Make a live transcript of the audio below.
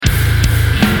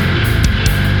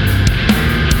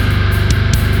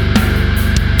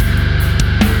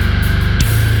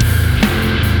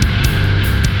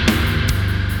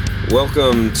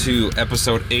Welcome to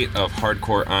episode 8 of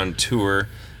Hardcore on Tour.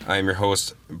 I'm your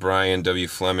host, Brian W.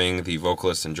 Fleming, the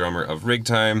vocalist and drummer of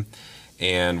Rigtime.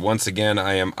 And once again,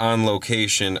 I am on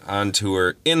location, on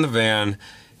tour, in the van,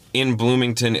 in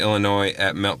Bloomington, Illinois,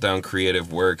 at Meltdown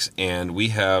Creative Works. And we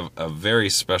have a very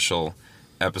special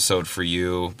episode for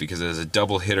you, because as a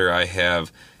double hitter, I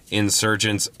have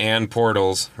Insurgents and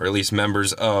Portals, or at least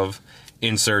members of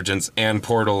Insurgents and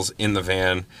Portals in the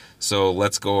van. So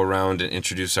let's go around and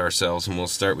introduce ourselves, and we'll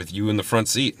start with you in the front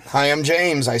seat. Hi, I'm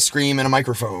James. I scream in a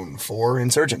microphone for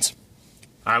Insurgents.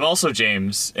 I'm also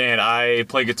James, and I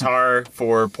play guitar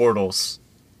for Portals.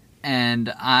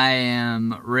 And I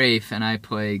am Rafe, and I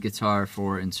play guitar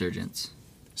for Insurgents.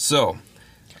 So,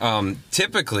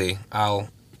 typically, I'll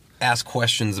ask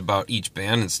questions about each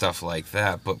band and stuff like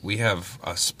that, but we have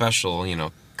a special,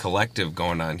 collective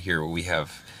going on here where we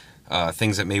have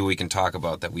things that maybe we can talk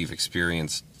about that we've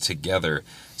experienced together.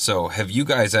 So, have you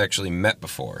guys actually met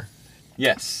before?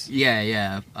 Yes.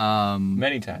 Yeah.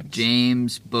 Many times.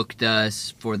 James booked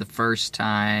us for the first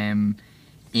time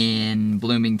in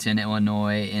Bloomington,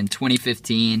 Illinois in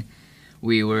 2015.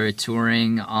 We were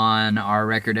touring on our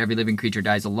record Every Living Creature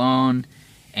Dies Alone.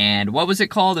 And what was it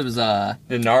called? It was the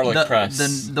Gnarlic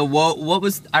Press. What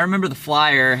was, I remember the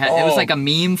flyer. It was like a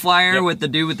meme flyer with the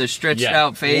dude with the stretched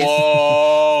out face.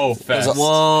 Whoa, fest.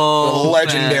 A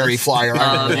legendary flyer.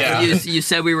 You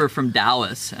said we were from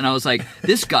Dallas, and I was like,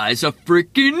 this guy's a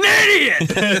freaking idiot.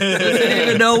 Doesn't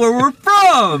even know where we're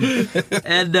from.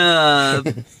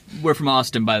 And we're from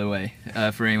Austin, by the way,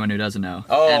 for anyone who doesn't know.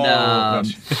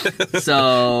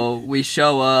 So we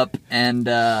show up, and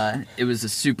it was a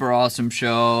super awesome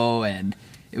show, and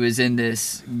it was in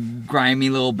this grimy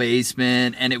little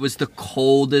basement, and it was the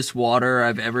coldest water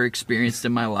I've ever experienced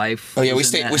in my life. Oh yeah, we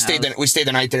stayed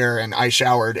the night there, and I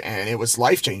showered, and it was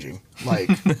life-changing. Like,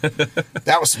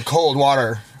 that was some cold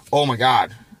water. Oh my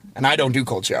God. And I don't do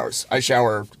cold showers. I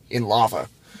shower in lava.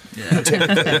 Yeah.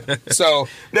 So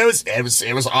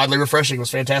it was oddly refreshing. It was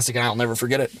fantastic, and I'll never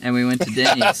forget it. And we went to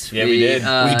Denny's. Yeah, we did.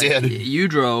 We did. You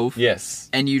drove. Yes.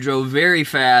 And you drove very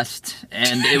fast,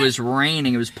 and it was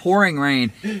raining. It was pouring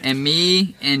rain. And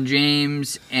me and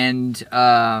James and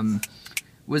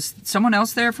was someone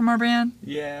else there from our band?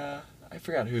 Yeah, I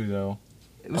forgot who though.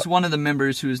 It was one of the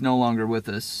members who is no longer with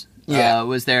us. Yeah.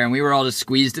 Was there, and we were all just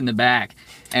squeezed in the back,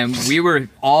 and we were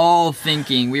all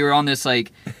thinking we were on this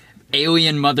like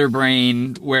alien mother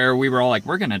brain where we were all like,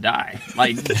 we're gonna die.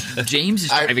 Like, James is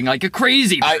driving like a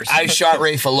crazy person. I shot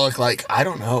Rafe a look like, I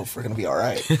don't know if we're gonna be all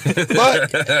right.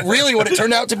 But really what it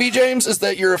turned out to be, James, is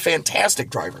that you're a fantastic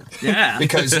driver. Yeah.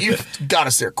 Because you got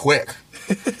us there quick.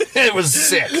 It was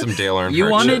sick. Some Dale Earnhardt You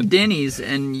wanted shit. Denny's,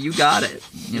 and you got it,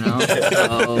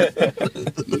 So,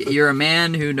 you're a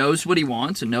man who knows what he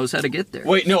wants and knows how to get there.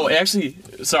 Wait, no, actually,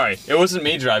 sorry. It wasn't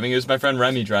me driving. It was my friend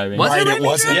Remy driving. Was Right, it it Remy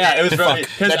wasn't. driving? Yeah, it was Remy.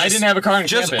 Because I didn't have a car on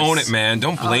Just campus. own it, man.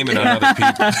 Don't blame it on other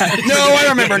people. No, I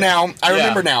remember now. I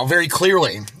remember now very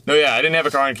clearly. No, yeah, I didn't have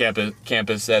a car on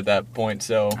campus at that point,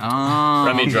 so Oh,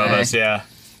 Remy drove okay. us, yeah.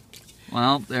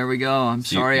 Well, there we go. I'm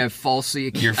sorry I've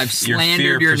falsely... Your I've fear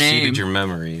slandered your preceded name. your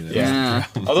memory. Yeah.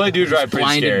 Although I do drive pretty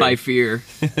Blinded scary. by fear.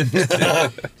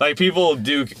 Like, people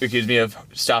do accuse me of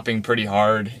stopping pretty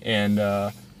hard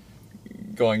and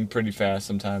going pretty fast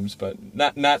sometimes, but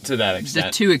not to that The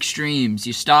extent. two extremes.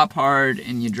 You stop hard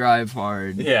and you drive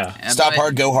hard. Yeah. Stop But,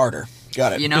 hard, go harder.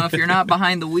 Got it. If you're not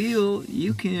behind the wheel,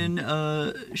 you can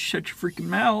shut your freaking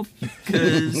mouth.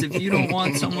 Because if you don't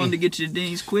want someone to get you to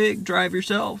Denny's quick, drive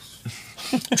yourself.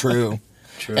 True.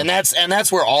 True. And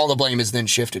that's where all the blame is then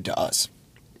shifted to us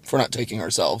for not taking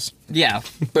ourselves. Yeah.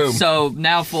 Boom. So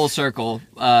now full circle,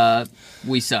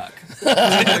 we suck.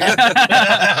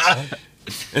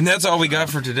 And that's all we got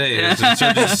for today. Is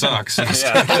Insurgent sucks.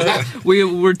 Yeah.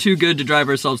 We're too good to drive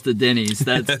ourselves to Denny's.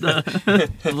 That's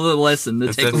the lesson, the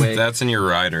takeaway. That's in your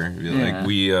rider. You're Yeah. like,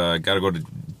 we got to go to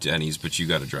Denny's, but you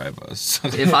got to drive us.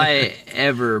 If I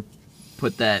ever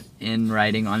put that in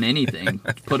writing on anything,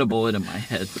 put a bullet in my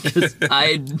head. Because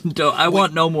I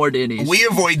want no more Denny's. We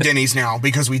avoid Denny's now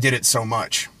because we did it so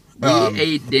much. We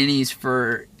ate Denny's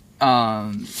for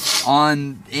in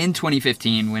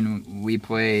 2015 when we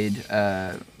played.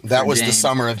 That was the James.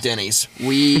 summer of Denny's.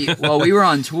 We were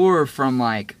on tour from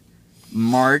like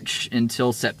March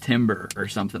until September or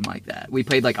something like that. We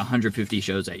played like 150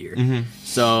 shows that year. Mm-hmm.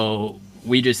 So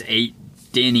we just ate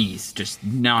Denny's just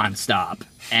nonstop.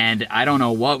 And I don't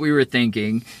know what we were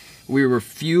thinking. We were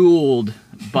fueled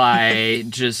by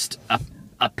just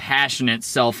a passionate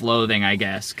self-loathing, I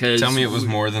guess. 'Cause Tell me it was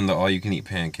more than the all-you-can-eat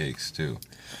pancakes, too.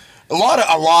 A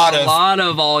lot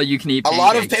of all you can eat a pancakes.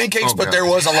 lot of pancakes, Oh, but God. there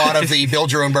was a lot of the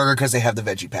build your own burger because they have the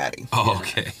veggie patty. Oh,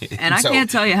 okay. And I So- can't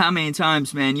tell you how many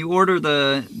times, man, you order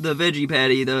the veggie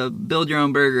patty, the build your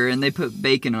own burger, and they put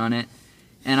bacon on it.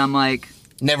 And I'm like,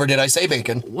 Never did I say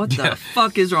bacon. what the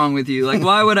fuck is wrong with you? Like,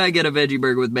 why would I get a veggie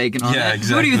burger with bacon on Yeah, it?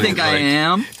 Who do you exactly, think I like-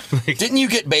 am? Didn't you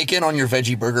get bacon on your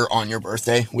veggie burger on your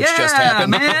birthday, which yeah, just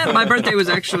happened? man. My birthday was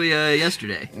actually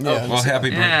yesterday. Yeah, Well, happy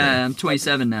birthday. Yeah, I'm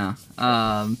 27 now.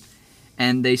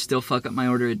 And they still fuck up my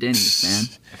order at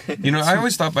Denny's, man. You know, I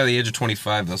always thought by the age of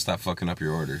 25 they'll stop fucking up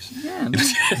your orders. Yeah, man. yeah,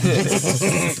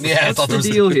 I What's thought the there was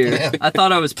deal here? Yeah. I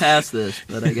thought I was past this,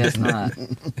 but I guess not.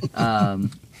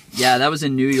 Yeah, that was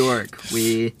in New York.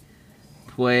 We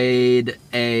played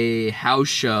a house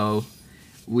show.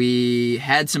 We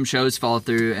had some shows fall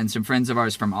through, and some friends of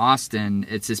ours from Austin,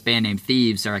 it's this band named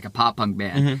Thieves, they're like a pop punk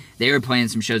band. They were playing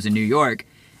some shows in New York,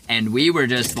 and we were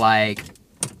just like,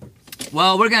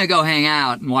 well, we're going to go hang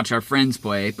out and watch our friends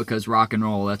play, because rock and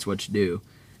roll, that's what you do.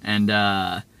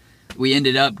 And we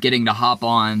ended up getting to hop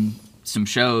on some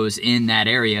shows in that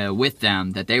area with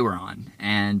them that they were on.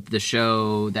 And the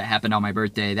show that happened on my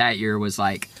birthday that year was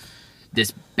like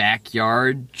this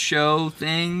backyard show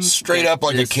thing. Straight up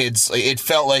like This- a kid's. It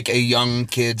felt like a young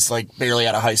kid's, like barely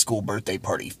out of high school birthday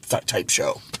party type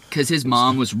show. Because his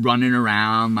mom was running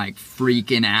around like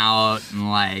freaking out and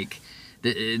like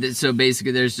so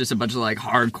basically there's just a bunch of like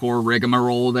hardcore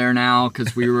rigmarole there now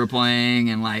because we were playing,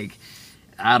 and like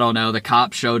I don't know, the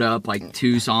cop showed up like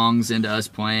 2 songs into us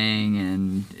playing,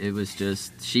 and it was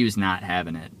just, she was not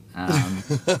having it.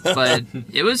 But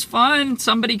it was fun.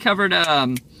 Somebody covered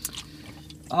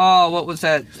what was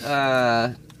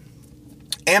that?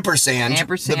 Ampersand,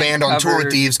 Ampersand the band on tour with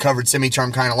covered- Thieves, covered Semi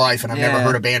Charm Kind of Life, and I've never Yeah.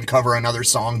 heard a band cover another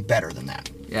song better than that.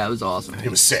 Yeah, it was awesome. It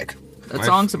was sick. That My-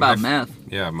 song's about my- meth.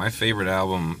 Yeah, my favorite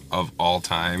album of all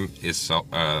time is Third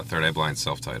Eye Blind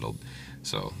self-titled.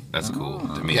 So that's cool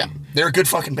to me. Yeah, they're a good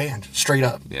fucking band, straight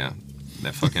up. Yeah,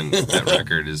 that fucking that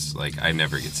record is like, I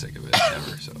never get sick of it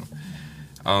ever.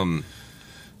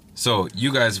 So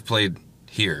you guys have played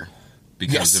here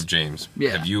because Yes. of James.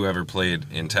 Yeah. Have you ever played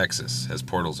in Texas? Has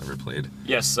Portals ever played?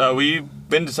 Yes, we've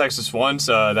been to Texas once.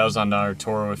 That was on our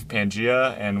tour with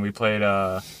Pangea, and we played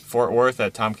Fort Worth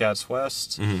at Tomcats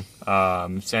West,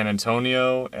 San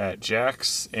Antonio at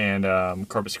Jack's, and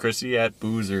Corpus Christi at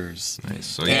Boozers. Nice.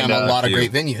 So Damn, yeah, a lot of you-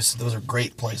 great venues. Those are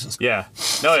great places. Yeah,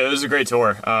 no, it was a great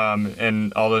tour,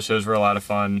 and all those shows were a lot of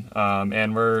fun. And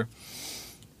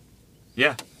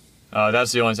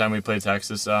that's the only time we played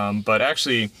Texas. But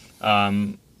actually,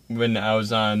 when I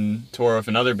was on tour with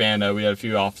another band, we had a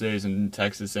few off days in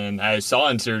Texas, and I saw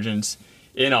Insurgents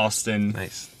in Austin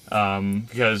Nice.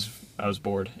 because I was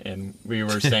bored, and we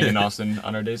were staying in Austin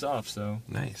on our days off. So,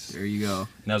 Nice. There you go.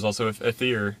 and I was also with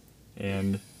Aether,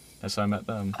 and that's how I met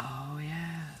them. Oh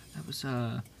yeah, that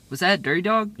was that Dirty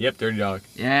Dog? Yep, Dirty Dog.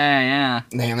 Yeah.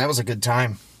 Man, that was a good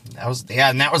time.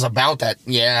 And that was about that.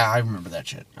 Yeah, I remember that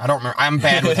shit. I don't remember. I'm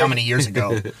bad with how many years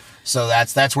ago. So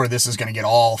that's where this is going to get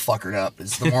all fuckered up.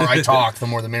 Is the more I talk, the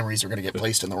more the memories are going to get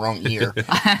placed in the wrong year.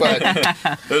 But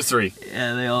Those 3.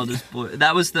 Yeah, they all just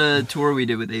that was the tour we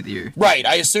did with Aether. right,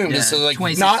 I assumed Yeah, it's like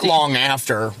 2016. not long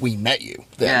after we met you.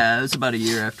 then. Yeah, it was about a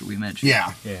year after we met you.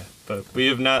 Yeah. Yeah, but we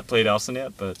have not played Austin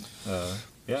yet, but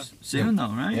yeah. Soon though,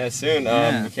 right? Yeah, soon.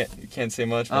 Yeah. You can't say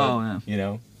much, but, Oh, yeah. you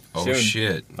know. Oh soon.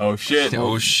 shit. Oh, shit.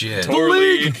 Oh shit. Tour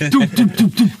league.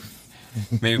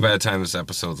 Maybe by the time this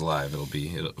episode's live,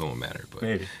 it won't matter. But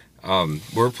Maybe.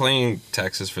 we're playing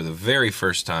Texas for the very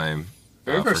first time.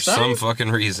 Very For first some time? fucking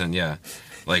reason, yeah.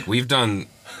 Like, we've done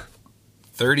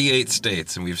 38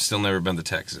 states and we've still never been to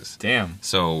Texas. Damn.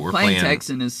 So we're Playing playing.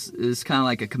 Texan is kind of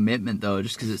like a commitment though,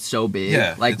 just because it's so big.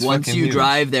 Yeah, like it's once fucking you huge.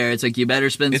 drive there, it's like you better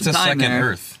spend It's some a time second there.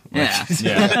 Earth. Like,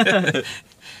 Yeah.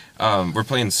 we're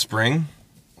playing Spring,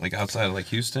 like outside of like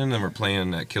Houston, and we're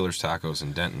playing at Killer's Tacos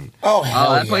in Denton. Oh,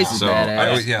 hell that yeah. place is So badass. I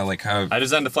always, like how. I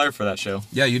designed a flyer for that show.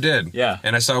 Yeah, you did. Yeah.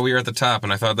 And I saw we were at the top,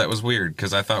 and I thought that was weird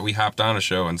because I thought we hopped on a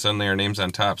show, and suddenly our name's on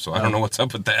top. So I don't know what's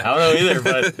up with that. I don't know either,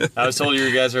 but I was told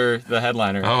you guys are the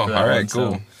headliner. Oh, for all that right, one,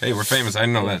 cool. so- Hey, we're famous. I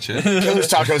didn't know that shit. Killer's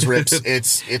Tacos Rips.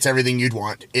 It's everything you'd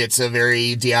want. It's a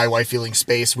very DIY feeling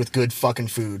space with good fucking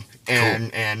food,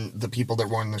 and the people that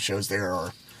run the shows there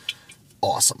are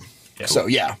awesome. Yeah. So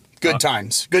yeah, good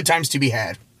times. Good times to be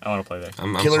had. I want to play there.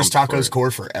 I'm Killer's pumped for Tacos it.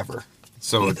 Core forever.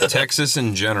 So Texas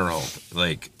in general,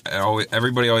 like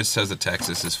everybody always says that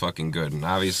Texas is fucking good, and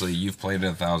obviously you've played it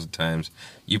 1,000 times.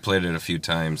 You played it a few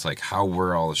times. Like, how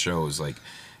were all the shows? Like,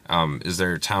 is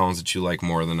there towns that you like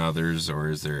more than others, or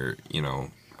is there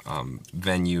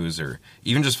venues, or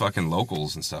even just fucking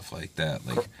locals and stuff like that?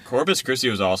 Like, Corpus Christi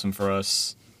was awesome for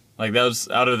us. Like that was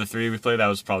out of the 3 we played, that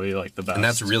was probably like the best. And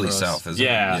that's really for us. south, isn't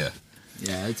Yeah. it?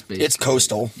 Yeah, it's big. It's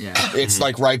coastal. Yeah. It's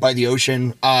like right by the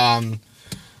ocean.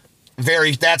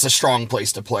 That's a strong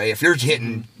place to play. If you're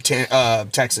hitting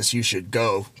Texas, you should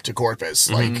go to Corpus.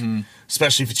 Like,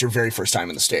 especially if it's your very first time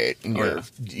in the state and you're,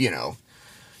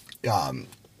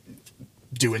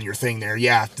 doing your thing there.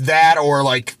 Yeah, that or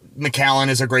like McAllen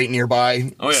is a great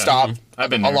nearby stop.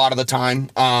 I've been a there. lot of the time.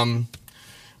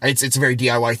 It's a very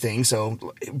DIY thing.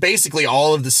 So basically,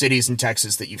 all of the cities in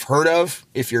Texas that you've heard of,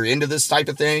 if you're into this type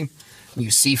of thing,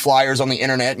 you see flyers on the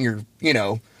internet, and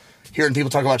you're hearing people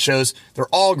talk about shows. They're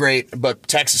all great, but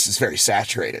Texas is very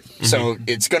saturated. So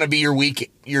it's going to be your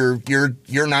week, your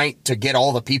night to get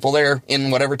all the people there in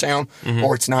whatever town,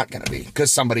 or it's not going to be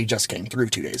because somebody just came through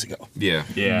 2 days ago. Yeah.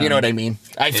 Yeah. You know what I mean?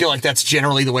 I feel like that's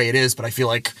generally the way it is, but I feel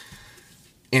like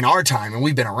in our time, and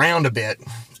we've been around a bit,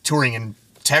 touring in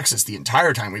Texas the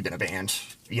entire time we've been a band,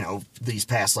 these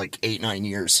past like 8-9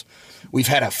 years, we've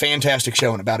had a fantastic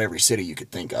show in about every city you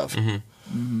could think of.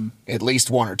 At least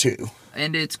 1 or 2.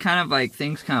 And it's kind of like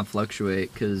things kind of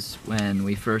fluctuate because when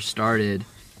we first started,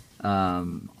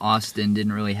 Austin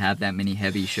didn't really have that many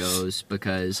heavy shows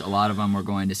because a lot of them were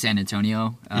going to San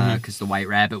Antonio because the White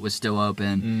Rabbit was still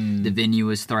open, the venue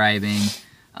was thriving.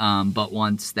 But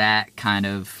once that kind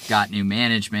of got new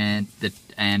management,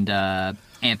 and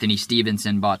Anthony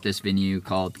Stevenson bought this venue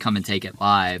called Come and Take It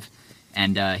Live,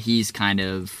 and he's kind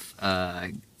of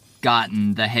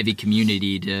gotten the heavy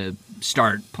community to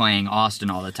start playing Austin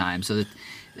all the time. So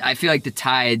I feel like the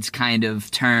tides kind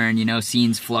of turn,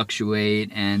 scenes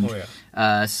fluctuate, and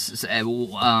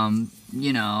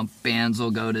bands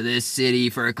will go to this city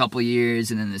for a couple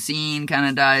years, and then the scene kind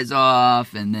of dies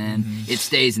off, and then it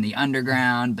stays in the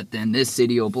underground, but then this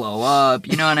city will blow up.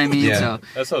 You know what I mean? Yeah. So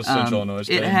That's how Central Illinois is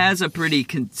it been. has a pretty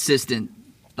consistent,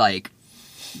 like,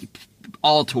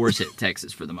 all tours hit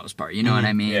Texas for the most part. You know what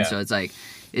I mean? Yeah. So it's like,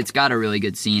 it's got a really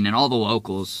good scene, and all the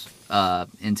locals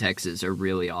in Texas are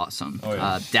really awesome. Oh,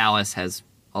 yeah. Dallas has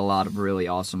a lot of really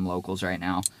awesome locals right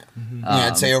now.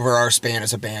 I'd say over our span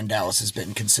as a band, Dallas has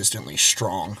been consistently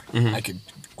strong. I could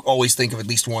always think of at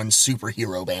least one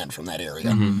superhero band from that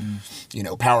area.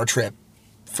 Power Trip.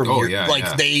 From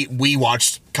we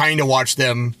watched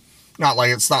them.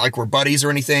 It's not like we're buddies or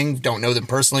anything. Don't know them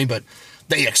personally, but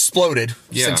they exploded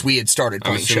since we had started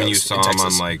I'm playing assuming shows you in saw them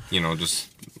Texas. on just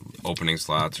opening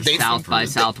slots or something. South by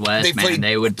Southwest, played-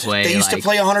 they would play. They used to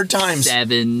play 100 times.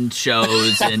 7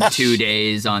 shows in 2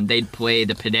 days. They'd play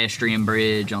the pedestrian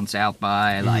bridge on South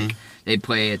by. Like they'd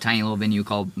play a tiny little venue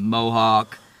called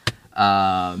Mohawk,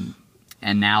 and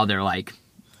now they're like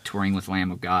touring with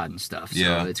Lamb of God and stuff.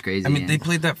 So it's crazy. I mean, they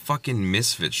played that fucking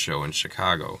Misfits show in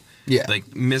Chicago. Yeah.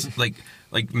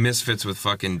 Like Misfits with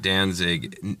fucking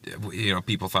Danzig,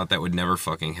 people thought that would never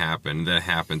fucking happen. That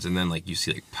happens, and then like you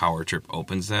see like Power Trip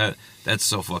opens that. That's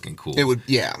so fucking cool. It would,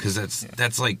 yeah. Because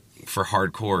that's like for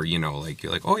hardcore, like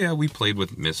you're like, oh yeah, we played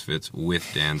with Misfits with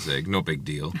Danzig, no big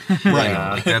deal.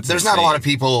 Right. That's There's not a insane. lot of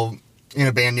people in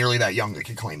a band nearly that young that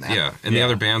could claim that. Yeah, and the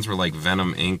other bands were like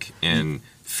Venom Inc. and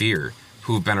Fear,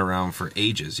 who've been around for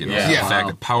ages. So the fact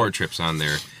that Power Trip's on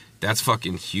there, that's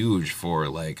fucking huge for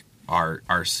like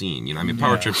our scene. I mean,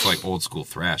 Power Trip's like old school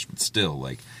thrash, but still,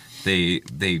 like they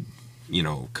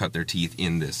cut their teeth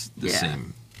in this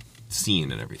same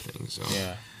scene and everything. So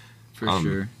for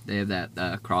sure, they have that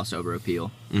crossover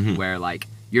appeal where like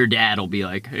your dad will be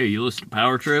like, "Hey, you listen to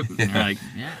Power Trip?" And you're like,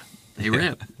 "Yeah, they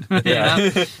rip."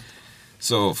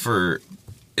 So for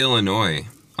Illinois,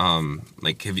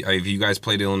 like have you guys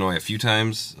played Illinois a few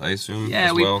times? I assume.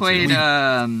 Yeah, as we well, played.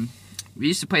 too? We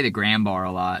used to play the Grand Bar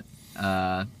a lot,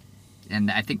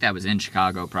 and I think that was in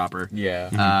Chicago proper. Yeah.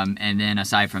 And then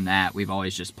aside from that, we've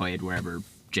always just played wherever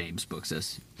James books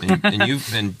us.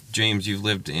 and James, you've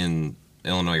lived in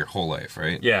Illinois your whole life,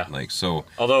 right? Yeah. Like so.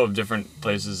 Although different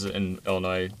places in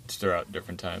Illinois throughout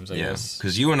different times, I guess.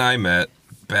 Because you and I met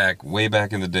way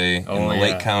back in the day in the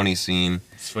Lake County scene.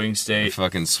 Swing State.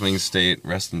 Fucking Swing State,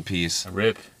 rest in peace.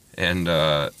 Rip. And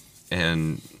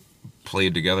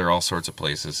played together all sorts of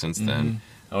places since then.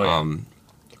 Oh, yeah.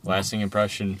 Lasting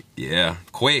impression. Yeah.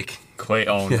 Quake.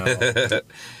 Oh, no.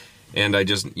 And I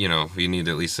just, we need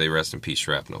to at least say rest in peace,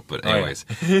 Shrapnel. But anyways,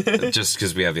 just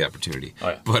because we have the opportunity. Oh,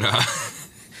 yeah.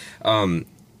 But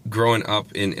growing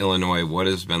up in Illinois, what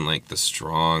has been like the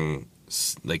strong,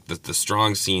 like the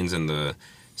strong scenes and the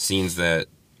scenes that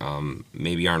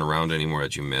maybe aren't around anymore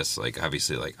that you miss? Like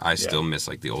obviously, like I still miss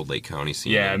like the old Lake County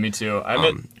scene. Yeah, me too.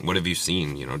 What have you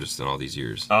seen, just in all these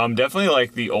years? Definitely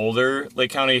like the older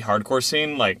Lake County hardcore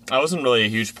scene. Like I wasn't really a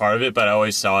huge part of it, but I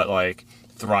always saw it like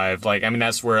thrive. Like I mean,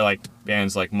 that's where like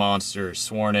bands like Monster,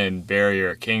 Sworn In,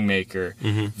 Barrier, Kingmaker,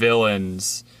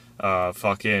 Villains,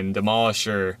 fucking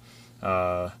Demolisher,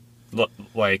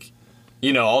 like,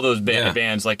 you know, all those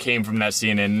bands like came from that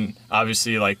scene, and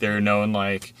obviously like they're known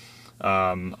like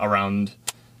around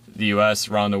the U.S.,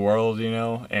 around the world, you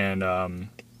know, and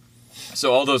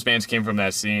so all those bands came from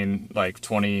that scene, like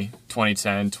 2010,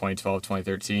 2012,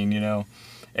 2013, you know,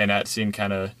 and that scene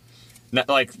kind of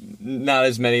not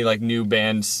as many like new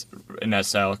bands in that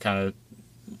style kind of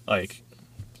like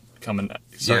coming out.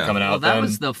 Well, that then.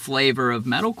 was the flavor of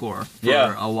metalcore for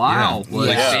Yeah. a while. Yeah. Was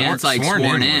Yeah. bands like Sworn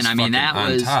In. was I mean, that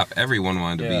fucking was on top. Everyone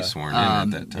wanted to be sworn in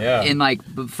at that time. Yeah. in like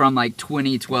from like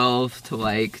 2012 to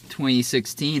like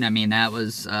 2016. I mean, that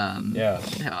was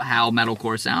how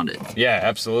metalcore sounded. Yeah,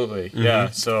 absolutely. Yeah,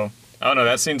 so I don't know.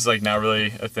 That seems like not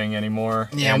really a thing anymore.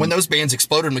 Yeah, And- when those bands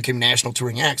exploded and became national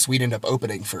touring acts, we'd end up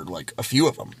opening for like a few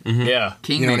of them. Yeah,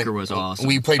 Kingmaker was awesome.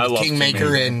 We played I with love Kingmaker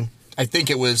Kingmaker. in, I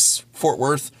think it was Fort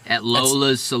Worth. At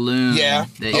Lola's Saloon. Yeah.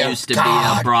 That Yeah. used to be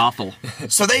God. a brothel.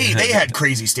 So they had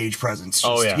crazy stage presence.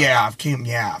 Oh, Just- yeah.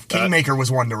 Kingmaker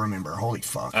was one to remember. Holy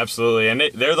fuck. absolutely. And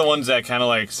they're the ones that kind of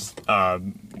like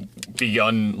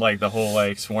begun like the whole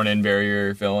like Sworn In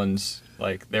barrier villains.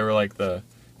 Like they were like the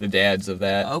dads of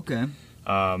that. Okay.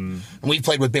 And we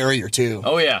played with Barrier too.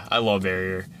 Oh yeah, I love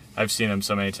Barrier. I've seen them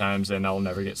so many times, and I'll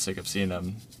never get sick of seeing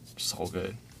them. So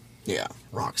good. Yeah,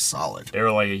 rock solid. They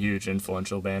were like a huge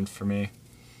influential band for me.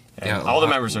 And Yeah, all the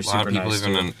members are a lot super of people nice.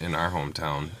 even too. in our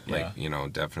hometown, like Yeah. you know,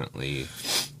 definitely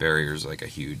Barrier's like a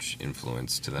huge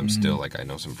influence to them still. Like I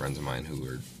know some friends of mine who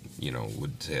are, you know,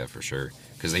 would say that for sure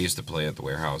because they used to play at the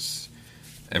warehouse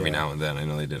every Yeah. now and then. I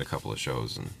know they did a couple of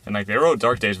shows and And like they wrote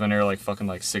Dark Days when they were like fucking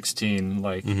like 16.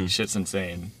 Like shit's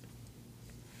insane.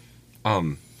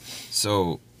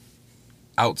 so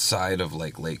outside of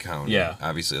like Lake County, Yeah.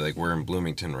 obviously like we're in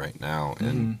Bloomington right now,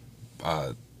 and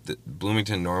the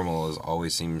Bloomington Normal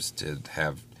always seems to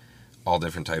have all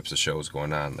different types of shows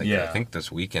going on. Like Yeah. I think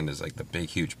this weekend is like the big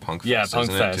huge punk Yeah, fest, Punk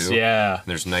isn't Fest. it, too? Yeah.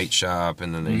 There's Night Shop,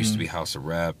 and then there used to be House of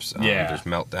Reps. Yeah. There's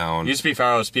Meltdown. Used to be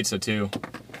Faro's Pizza too.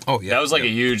 Oh yeah, That was like yeah.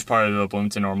 a huge part of the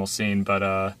Bloomington Normal scene, but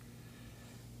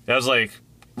that was like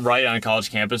right on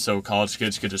college campus, so college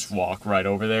kids could just walk right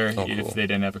over there Oh, if cool. they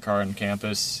didn't have a car on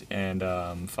campus. And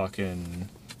fucking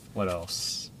what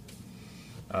else?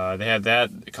 They had that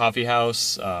coffee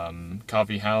house,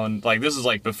 Coffee Hound. Like this is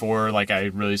like before like I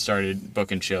really started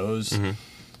booking shows.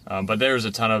 But there was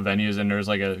a ton of venues, and there's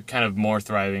like a kind of more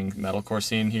thriving metalcore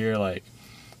scene here. Like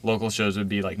local shows would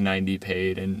be like 90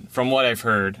 paid, and from what I've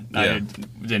heard, Yeah. I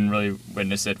didn't really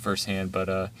witness it firsthand.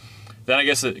 But then I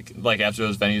guess like after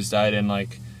those venues died and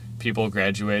like people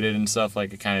graduated and stuff,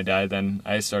 like it kind of died. Then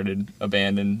I started a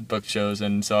band and booked shows,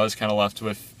 and so I was kind of left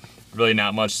with really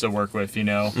not much to work with, you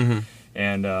know.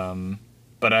 And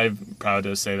but I'm proud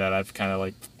to say that I've kind of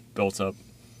like built up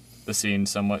the scene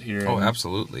somewhat here. Oh, and,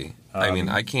 absolutely. I mean,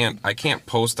 I can't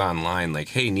post online like,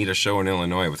 "Hey, need a show in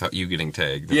Illinois" without you getting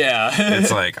tagged. Yeah.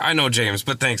 It's like I know James,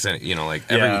 but thanks. You know, like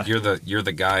Yeah. you're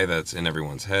the guy that's in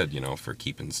everyone's head. You know, for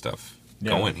keeping stuff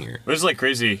going here. It was like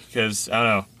crazy because I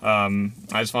don't know.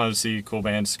 I just wanted to see cool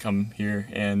bands come here,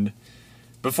 and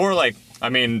before like I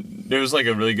mean, there was like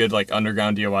a really good like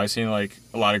underground DIY scene. Like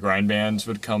a lot of grind bands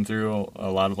would come through, a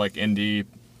lot of like indie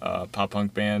pop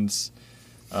punk bands,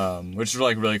 which was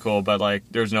like really cool. But like,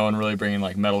 there's no one really bringing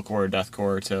like metalcore or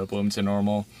deathcore to Bloomington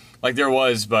Normal. Like there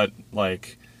was, but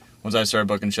like once I started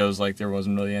booking shows, like there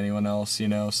wasn't really anyone else, you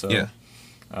know. So Yeah.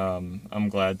 I'm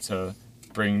glad to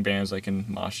bring bands like in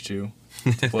Mosh to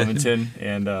Bloomington,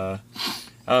 and oh,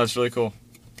 it's really cool.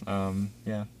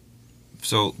 Yeah.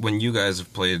 So when you guys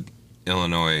have played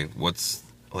Illinois, what's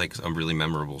like a really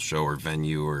memorable show or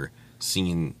venue or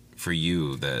scene for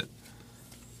you that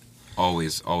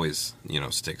always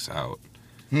sticks out?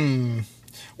 What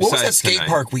was that Besides skate tonight.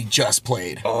 park we just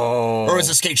played? Oh. Or was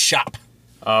it a skate shop?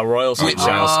 Royal Skate Royal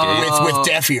Shop Skate. With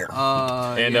Deaf Ear.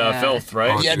 and yeah. Filth,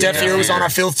 right? Oh, Yeah, dude, Deaf Deaf Ear was Ear. on our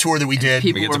Filth tour that we did.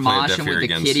 People get were to play Deaf moshing Ear with the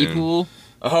again kiddie soon. pool.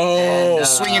 Oh,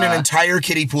 Swinging an entire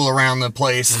kiddie pool around the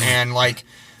place, and like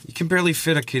You can barely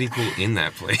fit a kiddie pool in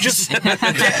that place. just and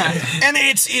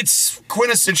it's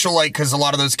quintessential, like, because a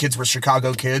lot of those kids were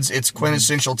Chicago kids. It's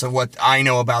quintessential to what I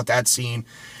know about that scene.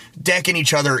 Decking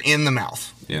each other in the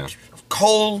mouth, yeah.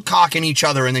 cold cocking each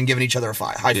other, and then giving each other a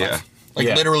high five. Yeah. Like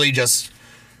Yeah. literally just.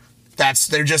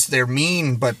 They're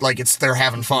mean, but like they're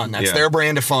having fun. That's Yeah. their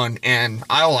brand of fun, and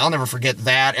I'll never forget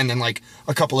that. And then like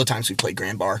a couple of times we played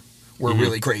Grand Bar, were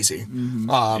really crazy.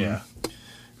 yeah.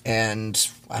 And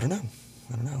I don't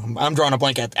know. I'm drawing a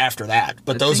blank after that,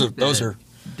 but those are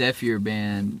Deaf Ear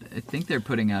band. I think they're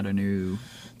putting out a new.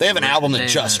 they have an album that they-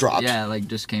 just dropped. Yeah, like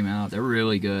just came out. They're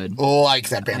really good. Like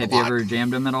that band Have a you lot. ever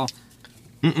jammed them at all?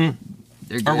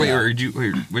 They're good. Or wait, or did you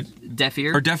what? Deaf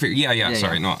Ear? Or Deaf Ear? Yeah.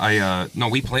 Sorry, yeah. No,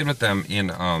 we played with them in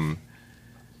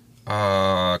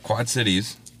Quad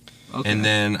Cities, Okay. and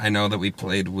then I know that we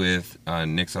played with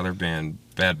Nick's other band,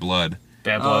 Bad Blood,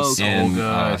 Bad Blood's so in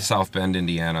good. South Bend,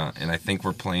 Indiana, and I think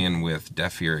we're playing with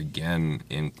Deaf Ear again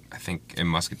in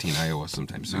Muscatine, Iowa,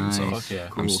 sometime soon. So Nice. Fuck yeah.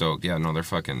 I'm Cool. stoked. Yeah, no,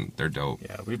 they're dope.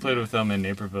 Yeah, we played with them in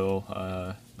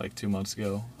Naperville like 2 months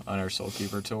ago on our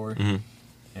Soulkeeper tour,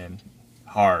 and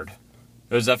hard.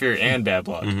 It was Deaf Ear and Bad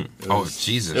Blood. It Oh, was-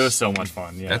 Jesus. It was so much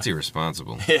fun. Yeah, That's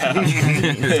irresponsible. yeah.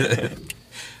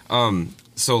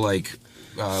 So like,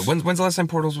 when's the last time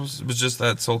Portals was just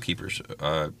that Soulkeeper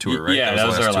tour, right? Yeah, that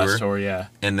was our last tour. Yeah,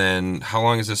 And then how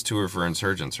long is this tour for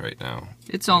Insurgents right now?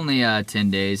 It's only 10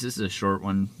 days. This is a short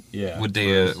one. yeah. What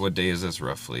day is this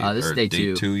roughly? This is Or day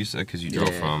 2. 2 you said, because you drove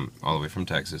Yeah. from all the way from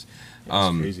Texas.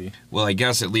 It's crazy. Well, I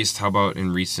guess at least how about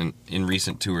in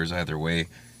recent tours either way,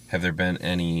 have there been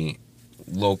any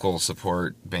local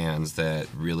support bands that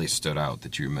really stood out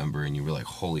that you remember and you were like,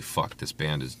 holy fuck, this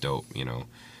band is dope, you know?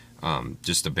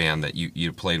 Just a band that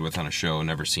you played with on a show,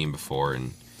 never seen before,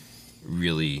 and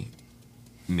really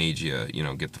made you,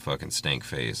 get the fucking stank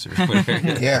face or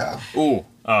whatever. Yeah. Ooh,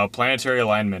 Planetary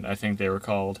Alignment, I think they were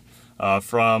called.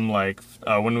 From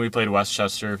when we played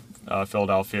Westchester,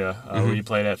 Philadelphia, we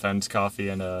played at Fenn's Coffee,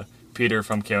 and Peter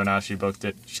from Keonashi booked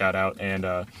it. Shout out, and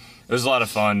it was a lot of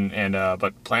fun. And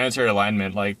but Planetary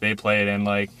Alignment, they played, and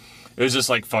it was just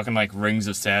fucking Rings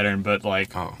of Saturn, but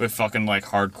with fucking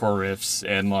hardcore riffs,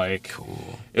 and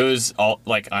Cool. it was all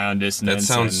Ion Dissonance.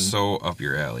 That sounds and, so up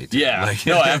your alley, too. yeah,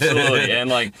 no, absolutely,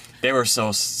 and they were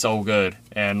so good,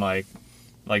 and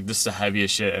this is the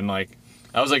heaviest shit, and I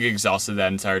was exhausted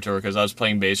that entire tour because I was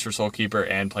playing bass for Soulkeeper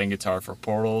and playing guitar for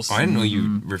Portals. Oh, I didn't know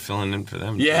you were filling in for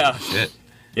them. Yeah. Shit.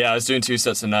 Yeah, I was doing 2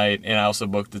 sets a night, and I also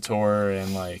booked the tour, and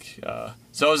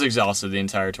so I was exhausted the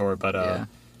entire tour, but Yeah.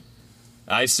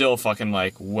 I still fucking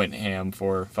went ham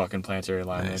for fucking Planetary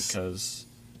Alignment Nice. because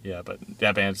but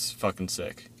that band's fucking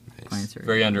sick. Planetary.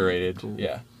 Very underrated. Cool.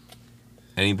 Yeah.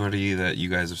 Anybody that you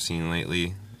guys have seen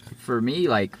lately? For me,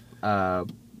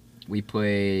 we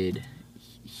played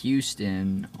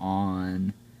Houston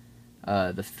on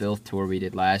the Filth tour we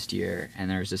did last year, and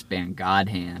there was this band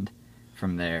Godhand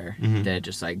from there that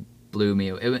just blew me.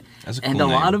 That's a and cool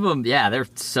a lot name. of them, yeah, they're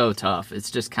so tough.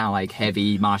 It's just kind of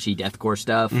heavy, moshy deathcore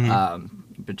stuff,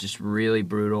 but just really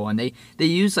brutal. And they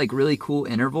use really cool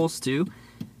intervals too,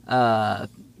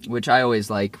 which I always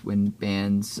like when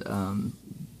bands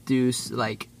do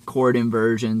chord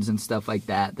inversions and stuff like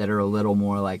that are a little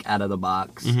more out of the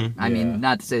box. I mean,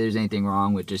 not to say there's anything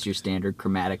wrong with just your standard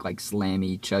chromatic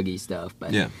slammy chuggy stuff,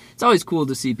 but Yeah. it's always cool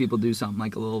to see people do something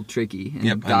a little tricky. And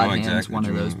Yep, I know Godhand's exactly one what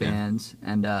of you those mean, yeah. bands.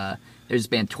 And there's this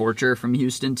band Torture from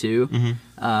Houston too.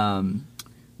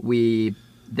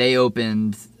 They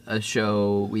opened a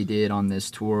show we did on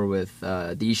this tour with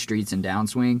These Streets and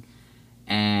Downswing,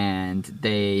 and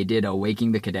they did a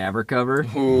Waking the Cadaver cover.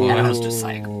 And I was just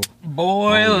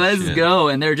boy, Holy let's shit. go.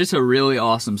 And they're just a really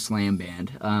awesome slam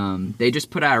band. They just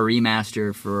put out a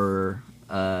remaster for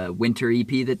Winter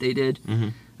EP that they did.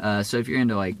 So if you're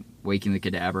into Waking the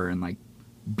Cadaver and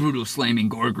brutal slamming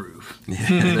gore groove,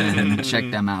 then check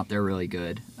them out. They're really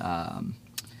good.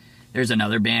 There's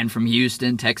another band from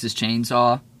Houston, Texas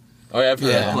Chainsaw, Oh yeah, I've heard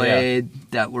that that.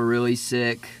 played that were really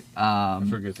sick. I've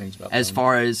heard good things about As them.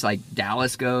 far as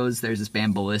Dallas goes, there's this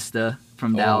band Ballista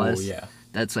from Dallas. Oh yeah.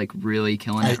 That's really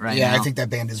killing it right yeah, now. I think that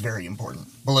band is very important.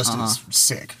 Ballista's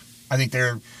sick. I think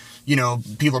they're,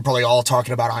 people are probably all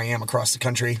talking about I Am across the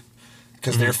country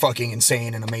because they're fucking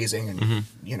insane and amazing.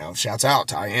 And, shouts out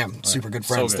to I Am. Super good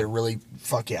friends. good. They're really,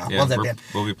 fuck yeah. Yeah, Love that band.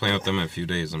 we'll be playing with them in a few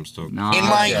days. I'm stoked. Nah,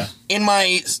 In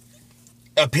my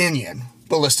opinion,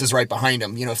 Ballista's right behind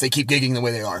them. If they keep gigging the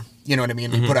way they are, you know what I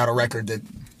mean? They put out a record that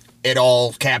it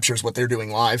all captures what they're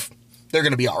doing live. They're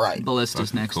going to be all right. Ballista's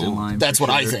Fucking next cool. in line. That's for what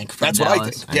I sure, think. from That's what I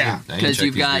Dallas. think. Yeah. Because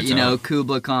you've got,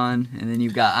 Kubla Khan, and then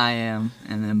you've got I Am,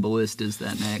 and then Ballista's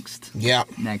that Yeah.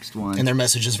 next one. And their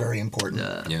message is very important.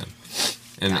 Yeah.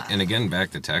 And again,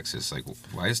 back to Texas.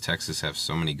 Why does Texas have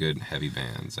so many good heavy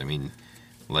bands? I mean,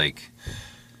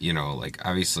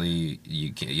 obviously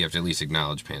you have to at least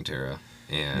acknowledge Pantera.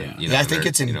 And I think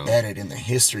it's embedded in the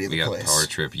history of we the got place. Power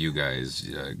Trip, you guys,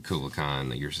 Kubla Khan,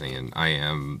 that you're saying. I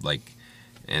Am,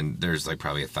 and there's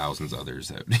probably thousands others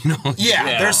that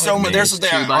Yeah, there's so much. There's Two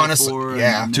by honestly, Four,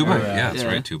 yeah. and- 2 by Yeah. yeah, that's Yeah.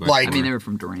 right, 2 by Like- I mean, they were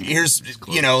from Durant. Here's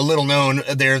little known.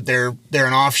 They're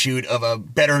an offshoot of a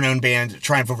better known band,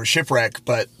 Triumph Over Shipwreck.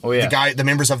 But Oh, yeah. the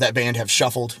members of that band have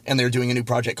shuffled, and they're doing a new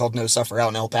project called No Suffer out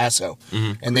in El Paso,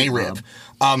 and they rip.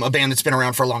 A band that's been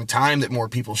around for a long time that more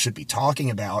people should be talking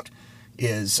about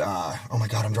is oh my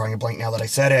god, I'm drawing a blank now that I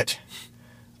said it.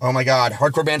 Oh my God,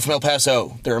 hardcore band from El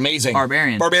Paso. They're amazing.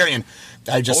 Barbarian.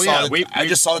 I just saw that. I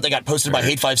just saw that they got posted by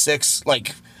Hate 5-6.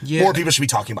 Like, more people should be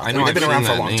talking about them. They've been around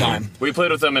for a long time. We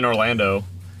played with them in Orlando.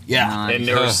 Yeah, and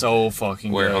they were so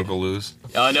fucking Where good. Uncle Lou's?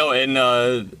 No, in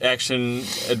action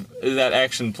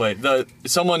play.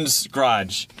 Someone's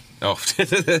garage. Oh,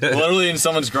 Literally in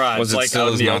someone's garage. Was it like still out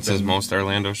in as the nuts as open. most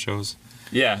Orlando shows?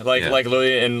 Yeah, like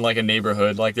literally in like a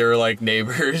neighborhood. Like they were like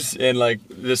neighbors in like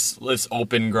this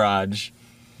open garage.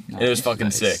 It was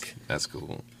fucking sick. That's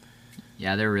cool.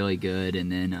 Yeah, they're really good.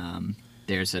 And then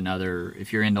there's another,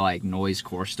 if you're into like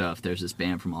noisecore stuff, there's this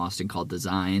band from Austin called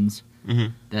Designs.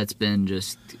 Mm-hmm. That's been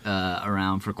just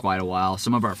around for quite a while.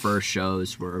 Some of our first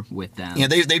shows were with them. Yeah,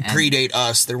 they predate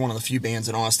us. They're one of the few bands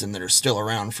in Austin that are still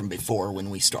around from before when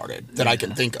we started that I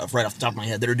can think of right off the top of my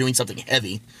head that are doing something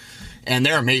heavy, and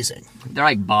they're amazing. They're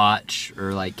like Botch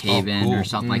or like Cave In cool. or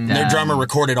something like that. Their drummer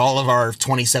recorded all of our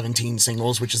 2017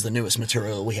 singles, which is the newest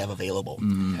material we have available.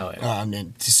 Hell yeah. And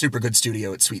it's a super good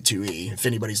studio at Sweet 2E. If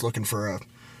anybody's looking for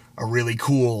a really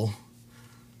cool,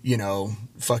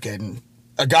 fucking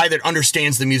a guy that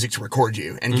understands the music to record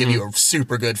you and give you a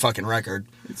super good fucking record,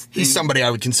 he's somebody I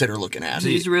would consider looking at.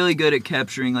 He's really good at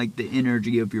capturing like the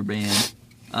energy of your band,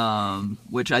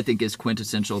 which I think is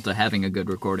quintessential to having a good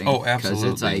recording. Oh, absolutely.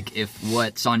 Because it's like if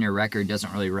what's on your record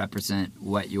doesn't really represent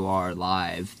what you are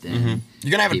live, then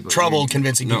You're gonna have trouble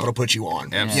convincing people to put you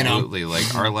on. Absolutely.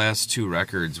 Like our last two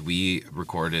records, we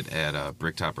recorded at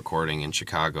Bricktop Recording in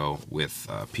Chicago with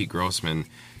Pete Grossman,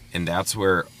 and that's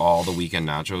where all the Weekend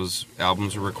Nachos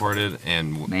albums were recorded.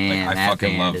 And man, I that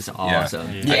fucking band love, is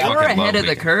awesome. Yeah, They I were fucking ahead love of the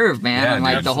Weekend. curve, man. Yeah, on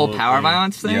like the whole power absolutely.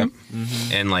 violence thing.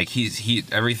 Yep. And like he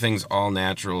everything's all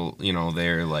natural.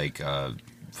 They're like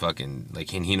fucking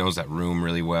like, and he knows that room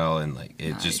really well. And like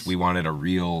it just, we wanted a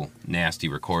real nasty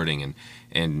recording,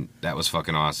 and that was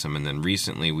fucking awesome. And then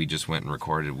recently we just went and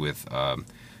recorded with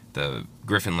the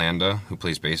Griffin Landa, who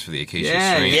plays bass for the Acacia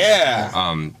Strain.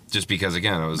 Yeah. Just because,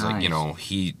 again, I was like, Nice.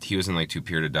 he was in like Too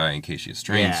Pure to Die in Acacia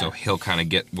Strain, Yeah. so he'll kind of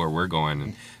get where we're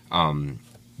going. And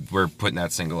we're putting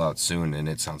that single out soon, and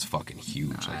it sounds fucking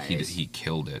huge. Like Nice. he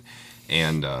killed it.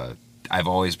 And I've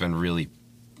always been really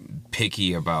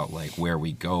picky about like where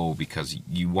we go, because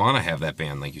you want to have that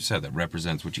band, like you said, that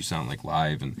represents what you sound like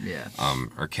live, and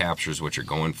or captures what you're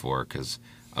going for. Because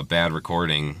a bad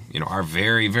recording, our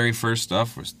very, very first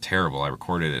stuff was terrible. I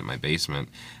recorded it in my basement.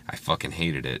 I fucking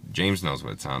hated it. James knows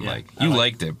what it sounded like. You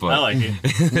liked it, but I like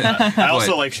it. I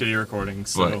also like shitty recordings.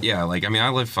 So. but yeah, like, I mean, I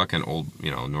love fucking old,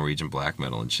 Norwegian black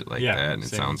metal and shit like that, and it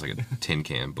same. sounds like a tin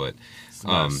can. But, the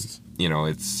best.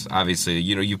 it's obviously,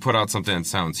 you put out something that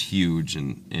sounds huge,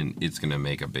 and it's gonna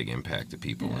make a big impact to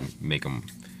people and make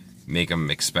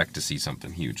them expect to see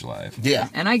something huge live. Yeah.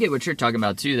 And I get what you're talking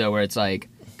about too, though, where it's like,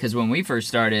 because when we first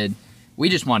started, we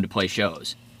just wanted to play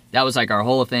shows. That was like our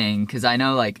whole thing. Because I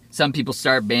know like some people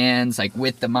start bands like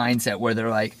with the mindset where they're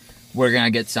like, we're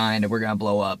gonna get signed and we're gonna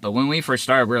blow up. But when we first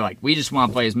started, we were like, we just want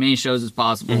to play as many shows as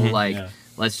possible.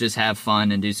 Let's just have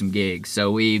fun and do some gigs. So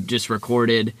we just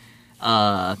recorded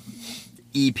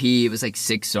EP. It was like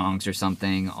 6 songs or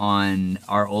something on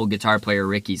our old guitar player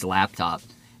Ricky's laptop,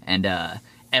 and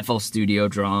FL Studio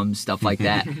drums, stuff like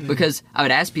that. Because I would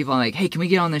ask people, I'm like, hey, can we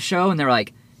get on this show? And they're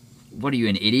like, what are you,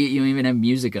 an idiot? You don't even have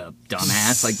music up,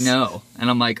 dumbass. Like, no. And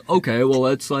I'm like, okay, well,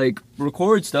 let's like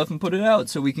record stuff and put it out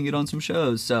so we can get on some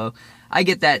shows. So I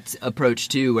get that approach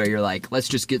too, where you're like, let's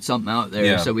just get something out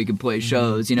there so we can play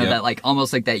shows. That like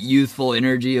almost like that youthful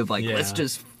energy of like, let's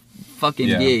just fucking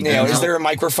gig. Is there a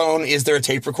microphone? Is there a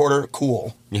tape recorder?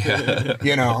 Cool. Yeah.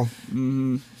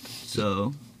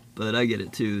 So, but I get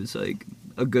it too. It's like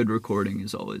a good recording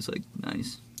is always like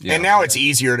nice. Yeah. And now it's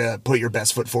easier to put your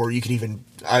best foot forward. You can even,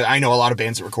 I know a lot of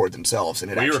bands that record themselves,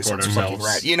 and it We actually record sounds fucking ourselves.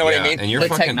 rad. You know what I mean? And your The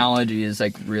fucking technology is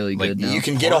like really good now. you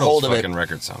can get a hold of it. Fucking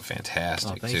records sound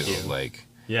fantastic thank too. you. Like,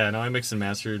 Yeah, no, I mixed and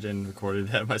mastered and recorded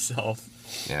that myself.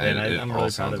 yeah, And it I'm all really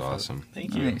proud sounds of it. awesome.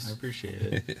 Thank you. Nice. I appreciate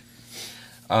it.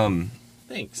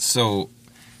 Thanks. So,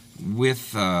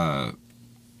 with going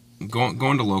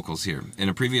to locals here, in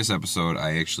a previous episode,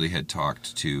 I actually had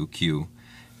talked to Q,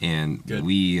 and Good.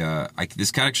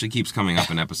 this actually keeps coming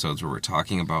up in episodes where we're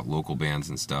talking about local bands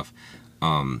and stuff.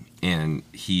 And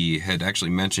he had actually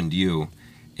mentioned you,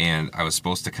 and I was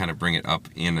supposed to kind of bring it up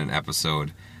in an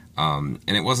episode. And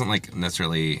it wasn't like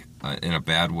necessarily in a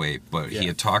bad way, but he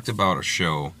had talked about a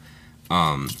show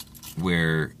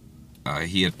where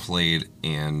he had played,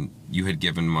 and you had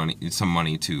given some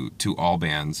money to all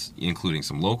bands, including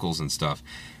some locals and stuff.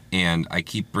 And I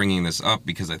keep bringing this up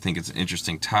because I think it's an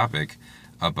interesting topic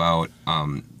about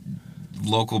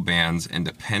local bands, and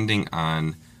depending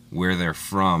on where they're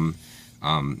from,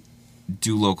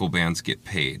 do local bands get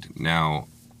paid? Now,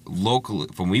 local,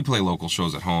 when we play local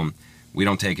shows at home, we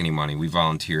don't take any money. We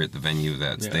volunteer at the venue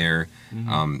that's there.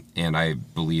 And I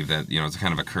believe that, it's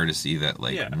kind of a courtesy that,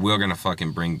 we're going to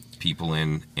fucking bring people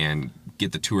in and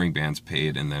get the touring bands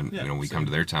paid, and then, we come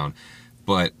to their town.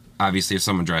 But obviously, if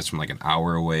someone drives from, an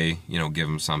hour away, give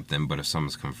them something. But if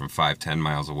someone's coming from 5-10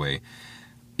 miles away,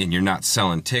 and you're not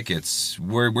selling tickets,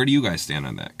 where do you guys stand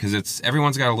on that? Because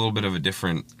everyone's got a little bit of a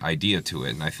different idea to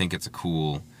it, and I think it's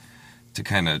cool to